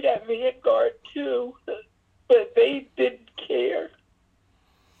great at Vanguard too, but they didn't care.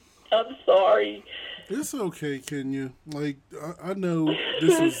 I'm sorry. It's okay, Kenya. Like I know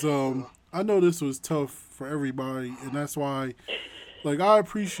this was tough for everybody, and that's why, like, I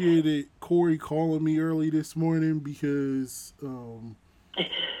appreciated Corey calling me early this morning because,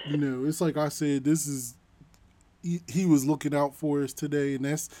 it's like I said, he was looking out for us today, and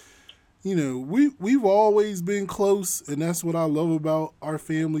that's, we've always been close, and that's what I love about our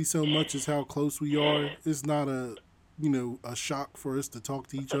family so much, is how close we are. It's not a shock for us to talk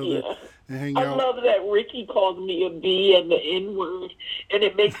to each other and hang out. I love that Ricky calls me a B and the N-word, and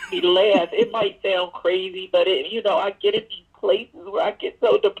it makes me laugh. It might sound crazy, but I get in these places where I get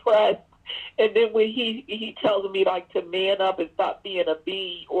so depressed, and then when he tells me like to man up and stop being a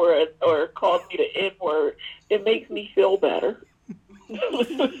B or calls me the N-word, it makes me feel better.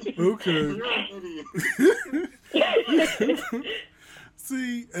 Okay.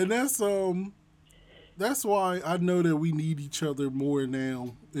 See, and that's why I know that we need each other more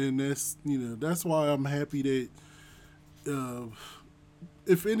now, and that's why I'm happy that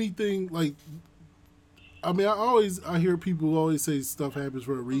if anything, like, I mean, I hear people always say stuff happens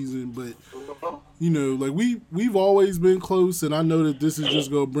for a reason, but like we've always been close, and I know that this is just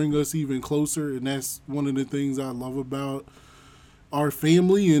gonna bring us even closer, and that's one of the things I love about our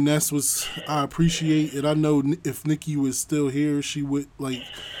family, and that's what I appreciate. And I know if Nikki was still here, she wouldn't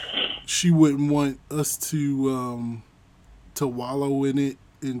want us to wallow in it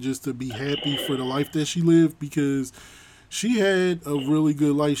and just to be happy for the life that she lived, because she had a really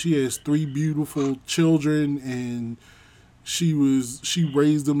good life. She has 3 beautiful children, and she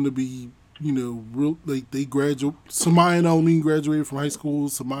raised them to be, real, like they graduate. Samaya and Alameen graduated from high school.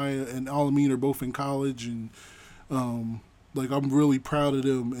 Samaya and Alameen are both in college, and I'm really proud of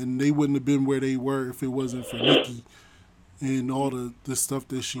them. And they wouldn't have been where they were if it wasn't for Nikki and all the stuff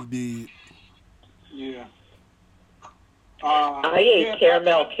that she did. Yeah. I ate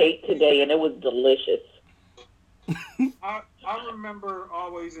caramel cake today, and it was delicious. I remember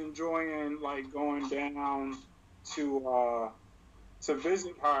always enjoying like going down to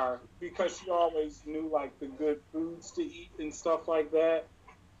visit her, because she always knew like the good foods to eat and stuff like that,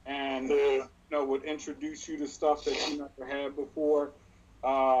 and would introduce you to stuff that you never had before.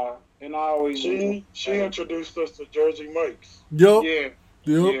 And I always she introduced us to Jersey Mike's. Yep. Yeah.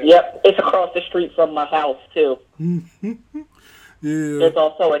 Yep, it's across the street from my house too. Yeah. There's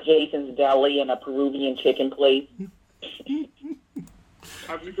also a Jason's Deli and a Peruvian chicken place.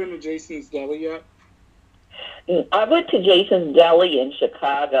 Have you been to Jason's Deli yet? I went to Jason's Deli in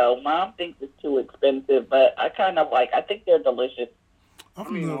Chicago. Mom thinks it's too expensive, but I think they're delicious. All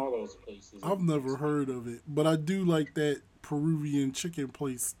those places. I've never heard of it, but I do like that Peruvian chicken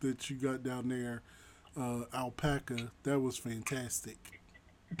place that you got down there, Alpaca. That was fantastic.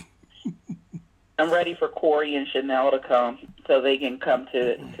 I'm ready for Corey and Chanel to come so they can come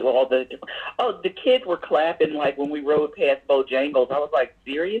to all the different... Oh, the kids were clapping like when we rode past Bojangles. I was like,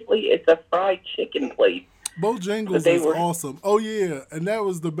 seriously? It's a fried chicken place. Bojangles is awesome. Oh, yeah. And that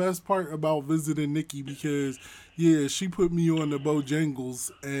was the best part about visiting Nikki, because, she put me on the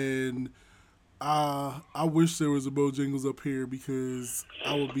Bojangles, and I wish there was a Bojangles up here, because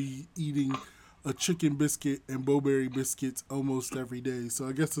I would be eating a chicken biscuit and Bo-Berry biscuits almost every day. So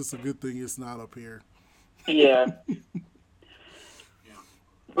I guess it's a good thing it's not up here. Yeah.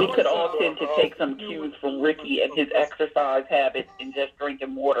 We could all tend to take some cues from Ricky and his exercise habits and just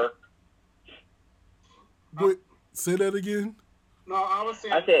drinking water. Wait, say that again? No, I was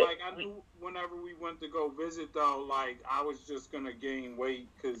saying, I knew whenever we went to go visit, though, like, I was just going to gain weight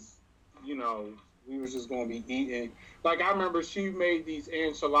because, we was just going to be eating. Like, I remember she made these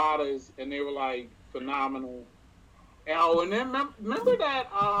enchiladas, and they were, like, phenomenal. And then remember that,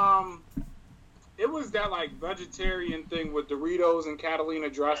 it was that, like, vegetarian thing with Doritos and Catalina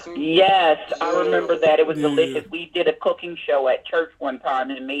dressing? Yes, I remember that. It was delicious. We did a cooking show at church one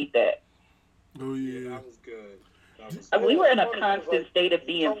time and made that. Oh, yeah. That was good. We were in a constant state of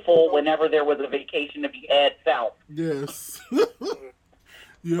being full whenever there was a vacation to be had south. Yes.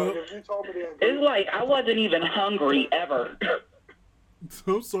 Yeah. It's like I wasn't even hungry ever.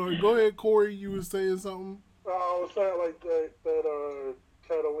 I'm sorry. Go ahead, Corey. You were saying something? I was saying like that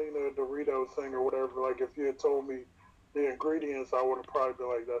Catalina Doritos thing or whatever. Like if you had told me the ingredients, I would have probably been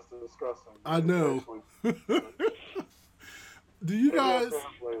like, "That's disgusting." I know. Do you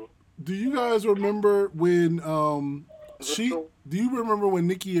guys remember when Do you remember when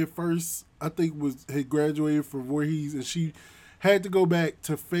Nikki at first had graduated from Voorhees, and she had to go back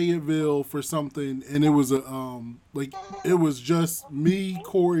to Fayetteville for something, and it was it was just me,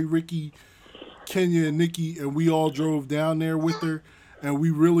 Corey, Ricky, Kenya, and Nikki, and we all drove down there with her, and we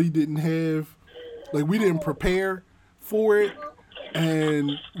really didn't have we didn't prepare for it,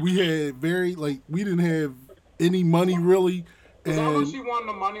 and we had we didn't have any money really. Is that when she won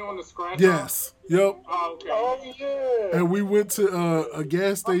the money on the scratch? Yes. Yep. Oh, okay. Oh, yeah. And we went to a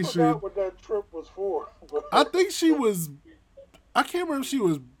gas station. I forgot what that trip was for. I think she was... I can't remember if she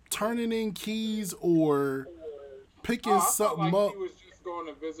was turning in keys or picking something up. She was just going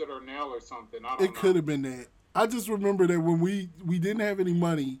to visit her nail or something. I don't know. It could have been that. I just remember that when we didn't have any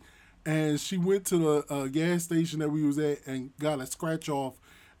money, and she went to the gas station that we was at and got a scratch off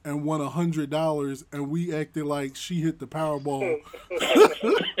and won $100, and we acted like she hit the Powerball. I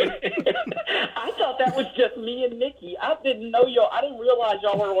thought that was just me and Nikki. I didn't know y'all. I didn't realize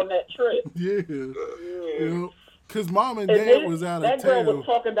y'all were on that trip. Yeah. Because Mom and Dad was out of town. That girl was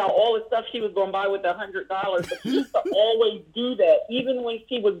talking about all the stuff she was going to buy with the $100, but she used to always do that. Even when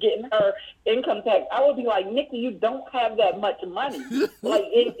she was getting her income tax, I would be like, Nikki, you don't have that much money. Like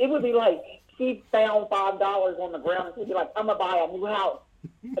it would be like she found $5 on the ground, and she'd be like, I'm going to buy a new house.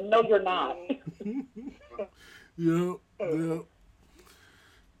 No, you're not. Yep.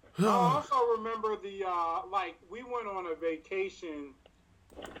 I also remember the like we went on a vacation.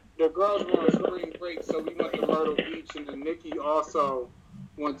 The girls were on spring break, so we went to Myrtle Beach, and then Nikki also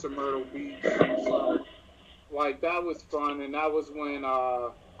went to Myrtle Beach. So like that was fun, and that was when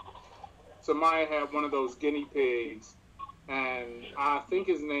Samaya had one of those guinea pigs, and I think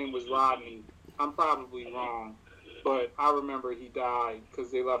his name was Rodney. I'm probably wrong, but I remember he died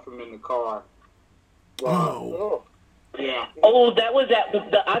because they left him in the car. Oh. Yeah. Oh, that was at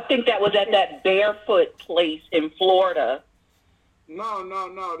I think that was at that barefoot place in Florida.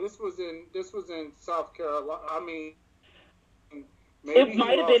 No. This was in South Carolina. I mean, maybe it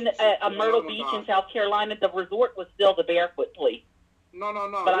might have been at a Myrtle Beach in South Carolina. The resort was still the barefoot place. No.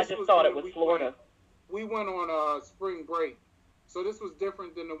 But I just thought it was Florida. We went on spring break, so this was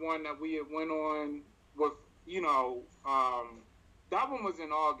different than the one that we had went on with. That one was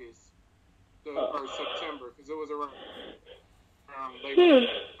in August or September because it was around Labor Day,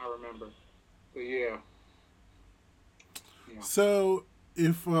 I remember. But yeah. So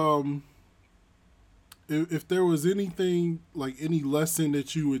if there was anything like any lesson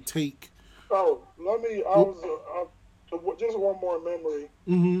that you would take. Oh, just one more memory.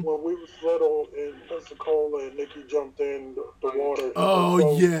 Mm-hmm. When we was little in Pensacola and Nikki jumped in the water.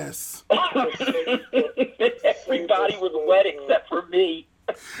 Oh, yes. Everybody was wet except for me.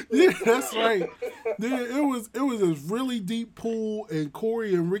 Yeah, that's right. Yeah, it was a really deep pool, and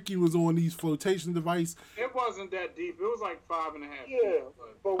Corey and Ricky was on these flotation devices. It wasn't that deep. It was like 5.5 feet.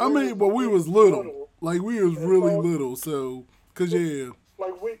 Yeah, but we was little. Like we was really little. So, cause yeah.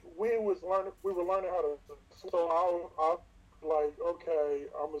 Like we were learning how to. So I like, okay,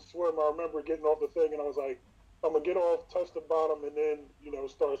 I'm a swimmer. I remember getting off the thing, and I was like, I'm gonna get off, touch the bottom, and then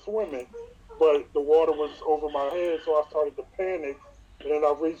start swimming. But the water was over my head, so I started to panic. And then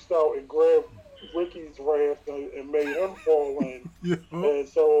I reached out and grabbed Ricky's raft and made him fall in. Yeah. And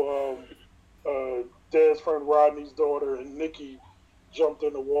so Dad's friend Rodney's daughter and Nikki jumped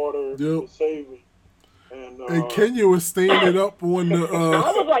in the water to save me. And Kenya was standing up on the.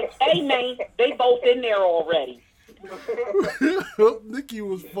 I was like, "Hey man, they both in there already." Nikki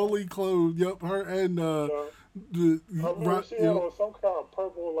was fully clothed. Yep, her and I remember she had on some kind of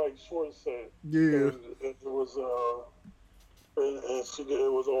purple like short set. Yeah. And it was and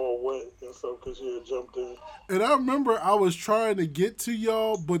it was all wet and stuff because she had jumped in. And I remember I was trying to get to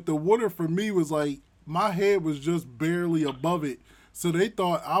y'all, but the water for me was like my head was just barely above it. So they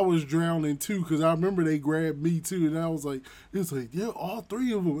thought I was drowning too, because I remember they grabbed me too, and I was like, it's like, yeah, all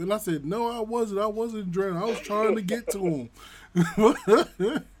three of them. And I said, no, I wasn't drowning. I was trying to get to them.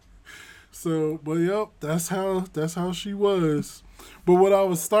 So, but yep, that's how she was. But what I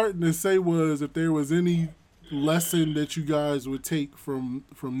was starting to say was, if there was any lesson that you guys would take from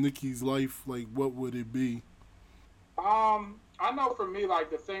Nikki's life, like what would it be? I know for me,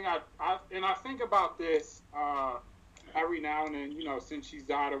 like the thing I think about this every now and then, since she's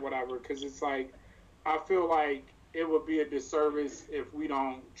died or whatever, because it's like I feel like it would be a disservice if we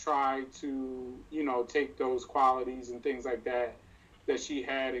don't try to take those qualities and things like that she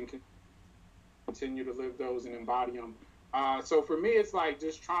had and continue to live those and embody them. So for me, it's like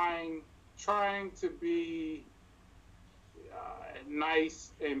just trying to be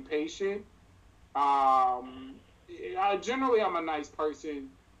nice and patient. Generally, I'm a nice person,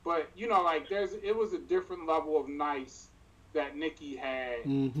 but like it was a different level of nice that Nikki had,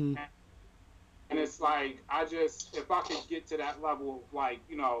 mm-hmm. and it's like if I could get to that level of like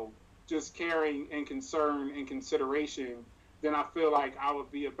just caring and concern and consideration, then I feel like I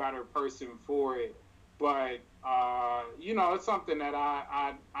would be a better person for it. But it's something that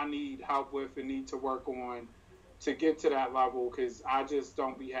I need help with and need to work on to get to that level, because I just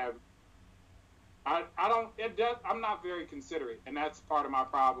don't be having. I'm not very considerate, and that's part of my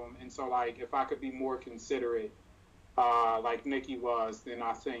problem. And so, like, if I could be more considerate, like Nikki was, then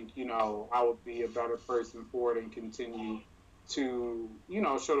I think I would be a better person for it and continue to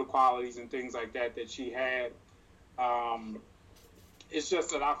show the qualities and things like that she had. It's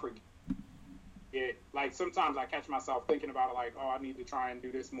just that I forget. Like sometimes I catch myself thinking about it, like, oh, I need to try and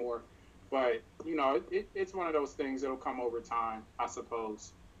do this more. But it's one of those things that'll come over time, I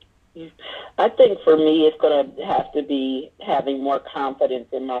suppose. I think for me, it's going to have to be having more confidence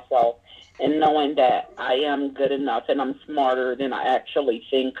in myself and knowing that I am good enough and I'm smarter than I actually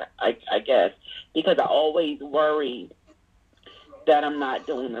think, I guess, because I always worry that I'm not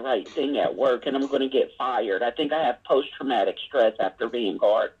doing the right thing at work and I'm going to get fired. I think I have post-traumatic stress after being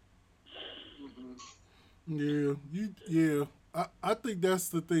guard. Yeah. I think that's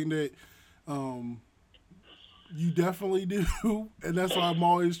the thing that you definitely do, and that's why I'm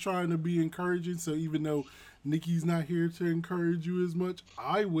always trying to be encouraging. So even though Nikki's not here to encourage you as much.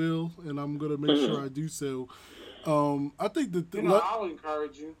 I will, and I'm gonna make sure I do so. I think that I'll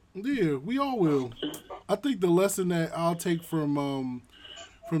encourage you. yeah, we all will. I think the lesson that I'll take from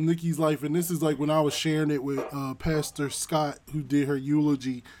Nikki's life, and this is like when I was sharing it with Pastor Scott, who did her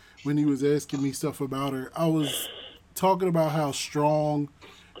eulogy, when he was asking me stuff about her. I was talking about how strong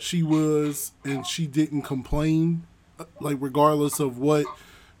she was, and she didn't complain, like regardless of what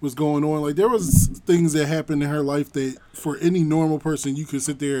was going on. Like there was things that happened in her life that for any normal person you could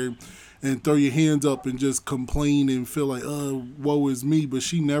sit there and throw your hands up and just complain and feel like, woe is me. But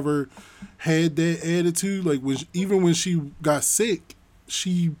she never had that attitude. Like even when she got sick,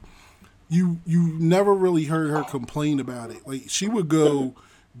 you never really heard her complain about it. Like she would go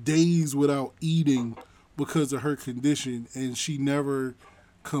days without eating because of her condition, and she never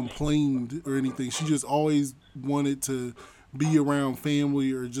complained or anything. She just always wanted to be around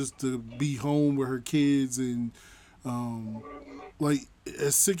family or just to be home with her kids. And like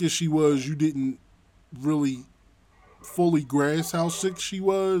as sick as she was, you didn't really fully grasp how sick she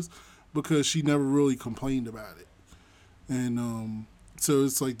was because she never really complained about it. And so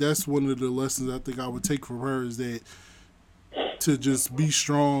it's like that's one of the lessons I think I would take from her, is that to just be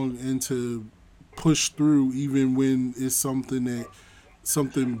strong and to push through even when it's something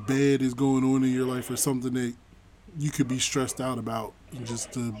bad is going on in your life or something that you could be stressed out about, and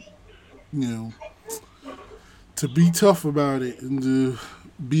just to, you know, to be tough about it and to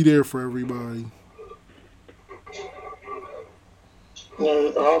be there for everybody.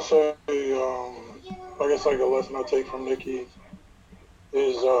 Yeah, I'll say, I guess like a lesson I take from Nikki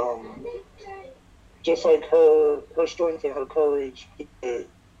is just like her strength and her courage.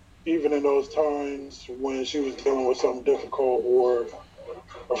 Even in those times when she was dealing with something difficult or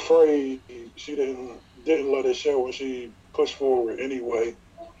afraid, she didn't let it show, and she pushed forward anyway.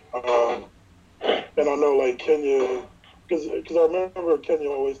 And I know like Kenya, because I remember Kenya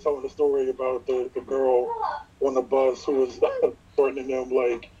always telling the story about the girl on the bus who was threatening them,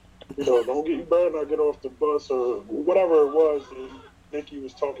 like, don't get, you better not get off the bus or whatever it was. And Nikki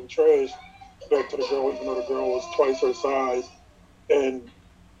was talking trash back to the girl, even though the girl was twice her size. And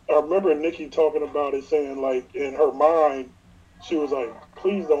I remember Nikki talking about it, saying like in her mind, she was like,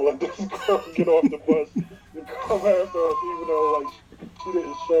 please don't let this girl get off the bus and come after us, even though like she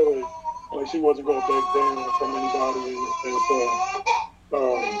didn't show it. Like she wasn't going to back down from anybody. And so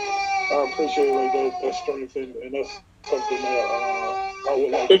I appreciate like that strength, and that's something that I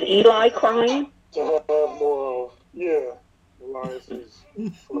would like Is Eli crying? to have more of. Yeah, Elias is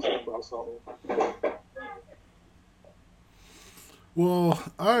fussing about something. Well,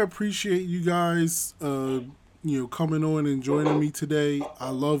 I appreciate you guys, coming on and joining me today. I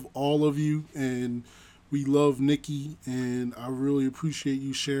love all of you, and we love Nikki, and I really appreciate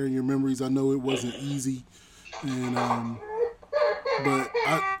you sharing your memories. I know it wasn't easy, and but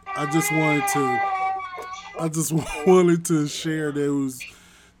I just wanted to share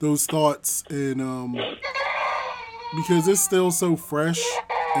those thoughts, and because it's still so fresh,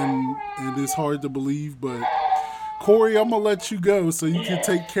 and it's hard to believe, but. Corey, I'm gonna let you go so you can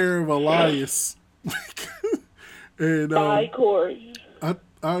take care of Elias. And Bye, Corey. I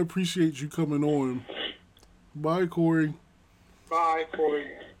appreciate you coming on. Bye, Corey. Bye, Corey.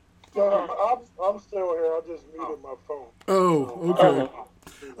 I'm still here. I just muted my phone. Oh, okay.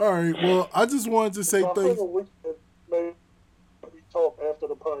 All right. Well, I just wanted to say thanks. We can maybe talk after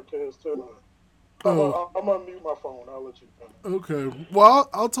the podcast too. Oh. I'm gonna mute my phone. I'll let you finish. Okay. Well,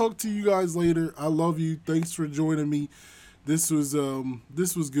 I'll talk to you guys later. I love you. Thanks for joining me. This was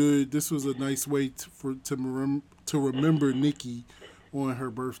good. This was a nice way to remember Nikki on her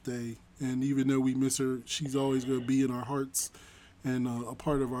birthday. And even though we miss her, she's always going to be in our hearts and a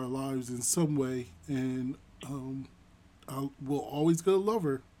part of our lives in some way. And we'll always gonna love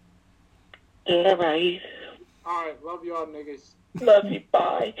her. All right. All right. Love y'all, niggas. Love you.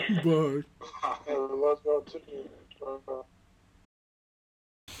 Bye. Bye. Let's go to you.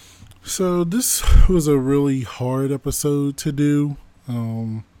 So this was a really hard episode to do.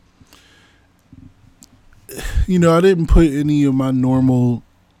 I didn't put any of my normal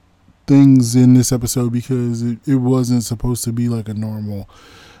things in this episode because it wasn't supposed to be like a normal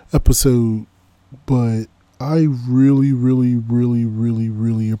episode. But I really, really, really, really,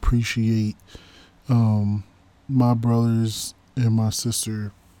 really appreciate my brothers and my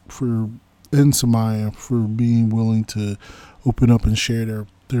sister and Samaya for being willing to open up and share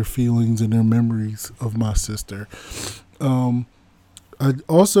their feelings and their memories of my sister. I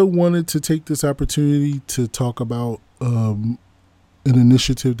also wanted to take this opportunity to talk about an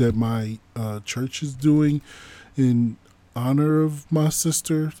initiative that my church is doing in honor of my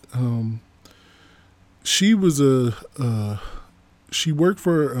sister. she was she worked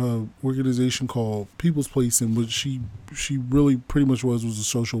for an organization called People's Place, in which she really pretty much was a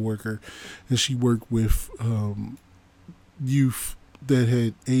social worker, and she worked with youth that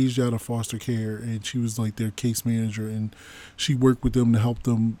had aged out of foster care, and she was like their case manager, and she worked with them to help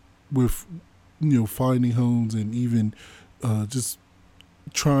them with finding homes, and even just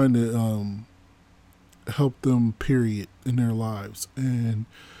trying to help them period in their lives. And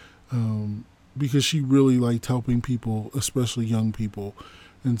because she really liked helping people, especially young people.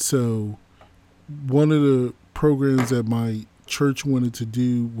 And so one of the programs that my church wanted to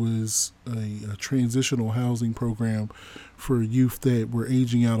do was a transitional housing program for youth that were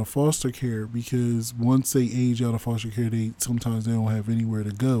aging out of foster care, because once they age out of foster care, sometimes they don't have anywhere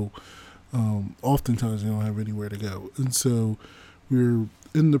to go. Oftentimes they don't have anywhere to go. And so we're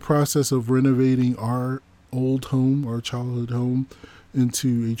in the process of renovating our old home, our childhood home,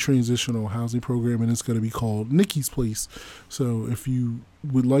 into a transitional housing program, and it's going to be called Nikki's Place. So if you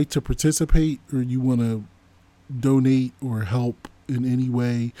would like to participate, or you want to donate or help in any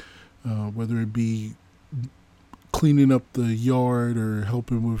way, whether it be cleaning up the yard or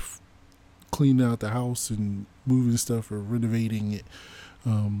helping with cleaning out the house and moving stuff or renovating it,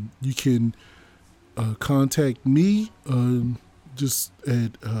 you can contact me just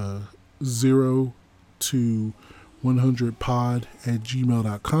at 0 to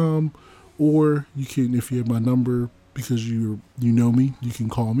 100pod@gmail.com, or you can, if you have my number, because you know me, you can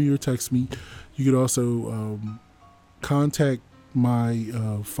call me or text me. You could also contact my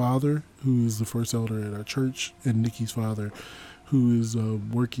father, who is the first elder at our church, and Nikki's father, who is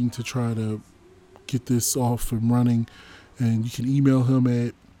working to try to get this off and running. And you can email him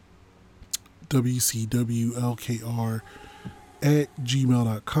at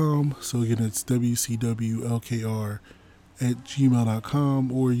wcwlkr@gmail.com. So again, it's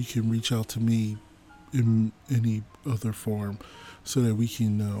wcwlkr@gmail.com, or you can reach out to me in any other form, so that we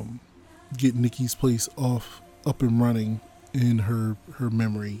can get Nikki's Place up and running in her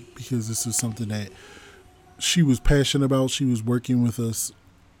memory, because this is something that she was passionate about. She was working with us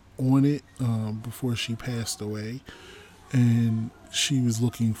on it before she passed away, and she was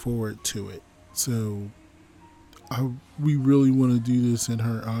looking forward to it. So we really want to do this in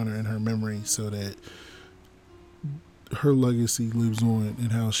her honor and her memory, so that her legacy lives on,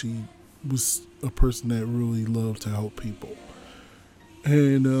 and how she was a person that really loved to help people.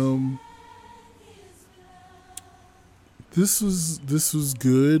 And this was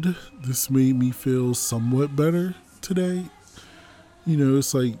good. This made me feel somewhat better today.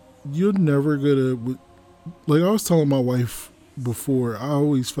 It's like, you're never gonna, like I was telling my wife before, I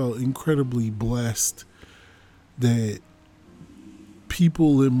always felt incredibly blessed that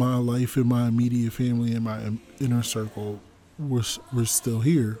people in my life, in my immediate family, in my inner circle, were still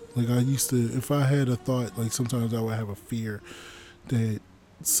here. Like, I used to, if I had a thought, like sometimes I would have a fear that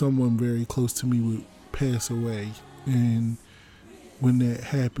someone very close to me would pass away, and when that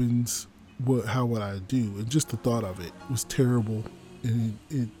happens, how would I do? And just the thought of it was terrible. And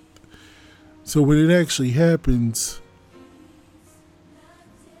so when it actually happens,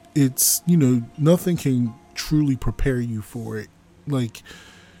 it's, nothing can truly prepare you for it. Like,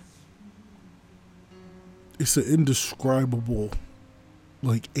 it's an indescribable,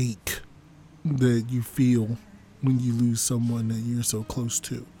 like, ache that you feel when you lose someone that you're so close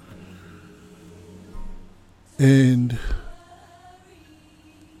to. And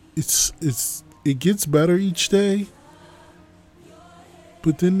it gets better each day,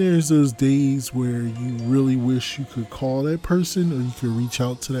 but then there's those days where you really wish you could call that person, or you could reach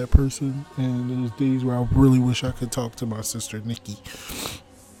out to that person. And there's days where I really wish I could talk to my sister Nikki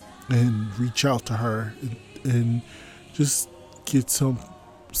and reach out to her and just get some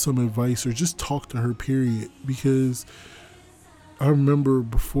advice, or just talk to her, period. Because I remember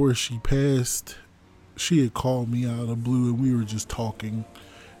before she passed, she had called me out of the blue, and we were just talking,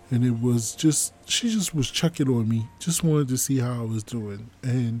 and it was just, she just was checking on me, just wanted to see how I was doing.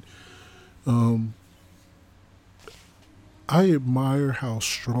 And I admire how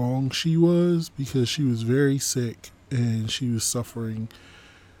strong she was, because she was very sick, and she was suffering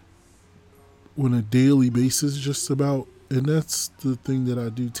on a daily basis, just about. And that's the thing that I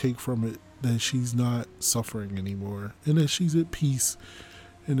do take from it, that she's not suffering anymore, and that she's at peace,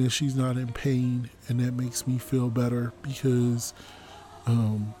 and that she's not in pain. And that makes me feel better, because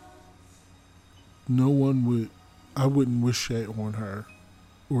I wouldn't wish that on her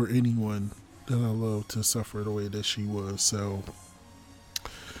or anyone that I love to suffer the way that she was. So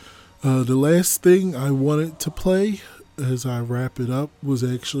the last thing I wanted to play as I wrap it up was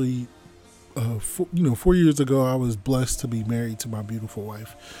actually 4 years ago, I was blessed to be married to my beautiful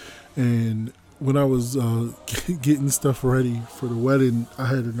wife. And when I was getting stuff ready for the wedding, I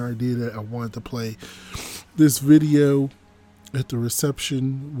had an idea that I wanted to play this video at the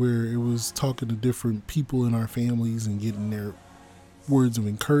reception where it was talking to different people in our families and getting their words of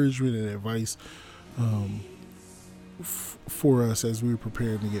encouragement and advice for us as we were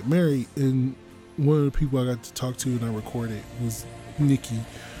preparing to get married. And one of the people I got to talk to and I recorded was Nikki,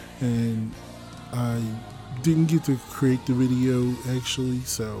 and I didn't get to create the video actually,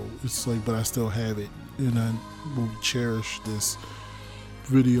 so it's like, but I still have it, and I will cherish this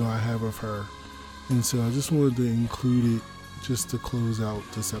video I have of her. And so I just wanted to include it just to close out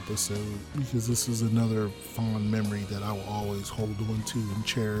this episode, because this is another fond memory that I will always hold on to and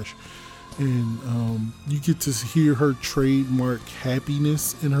cherish. And you get to hear her trademark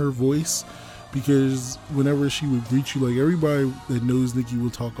happiness in her voice, because whenever she would greet you, like everybody that knows Nikki will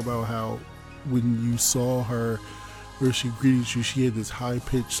talk about how when you saw her where she greeted you, she had this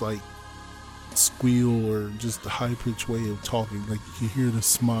high-pitched like squeal or just a high-pitched way of talking. Like you could hear the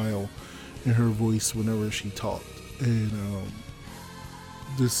smile in her voice whenever she talked. And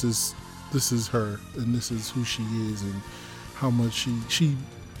this is her, and this is who she is, and how much she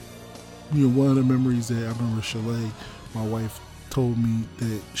you know, one of the memories that I remember Shalay, my wife, told me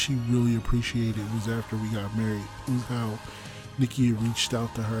that she really appreciated was after we got married, was how Nikki had reached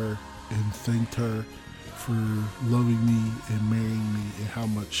out to her and thanked her for loving me and marrying me, and how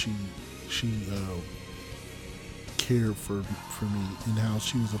much she cared for me, and how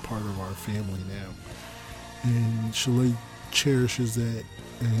she was a part of our family now. And Shalay cherishes that,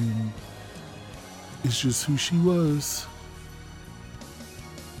 and it's just who she was.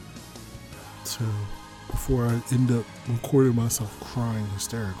 So before I end up recording myself crying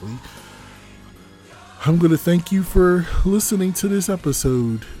hysterically, I'm going to thank you for listening to this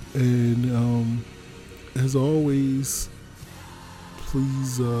episode. And as always,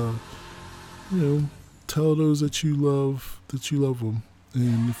 please, tell those that you love them.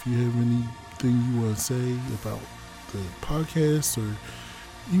 And if you have anything you want to say about the podcast, or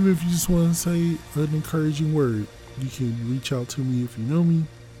even if you just want to say an encouraging word, you can reach out to me if you know me.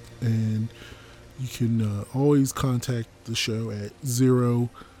 And you can always contact the show at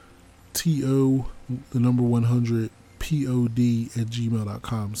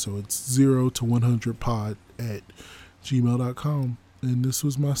 0TO100POD@gmail.com. So it's 0 to 100pod@gmail.com. And this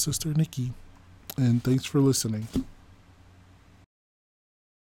was my sister Nikki. And thanks for listening.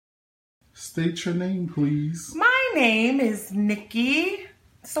 State your name, please. My name is Nikki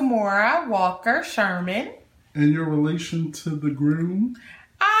Samora Walker Sherman. And your relation to the groom?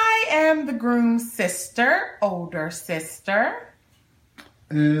 I am the groom's sister, older sister.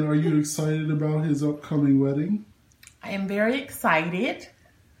 And are you excited about his upcoming wedding? I am very excited.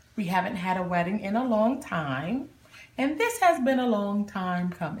 We haven't had a wedding in a long time, and this has been a long time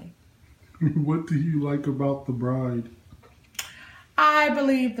coming. What do you like about the bride? I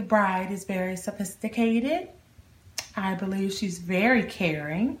believe the bride is very sophisticated. I believe she's very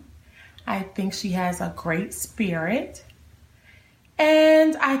caring. I think she has a great spirit.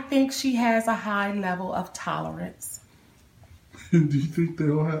 And I think she has a high level of tolerance. Do you think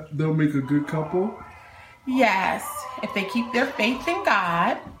they'll make a good couple? Yes. If they keep their faith in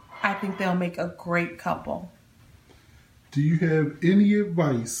God, I think they'll make a great couple. Do you have any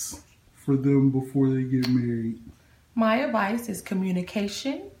advice for them before they get married? My advice is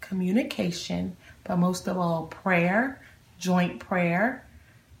communication, but most of all prayer, joint prayer,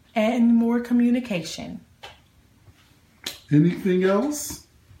 and more communication. Anything else?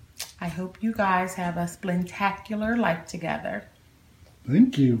 I hope you guys have a spectacular life together.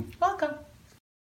 Thank you. Welcome.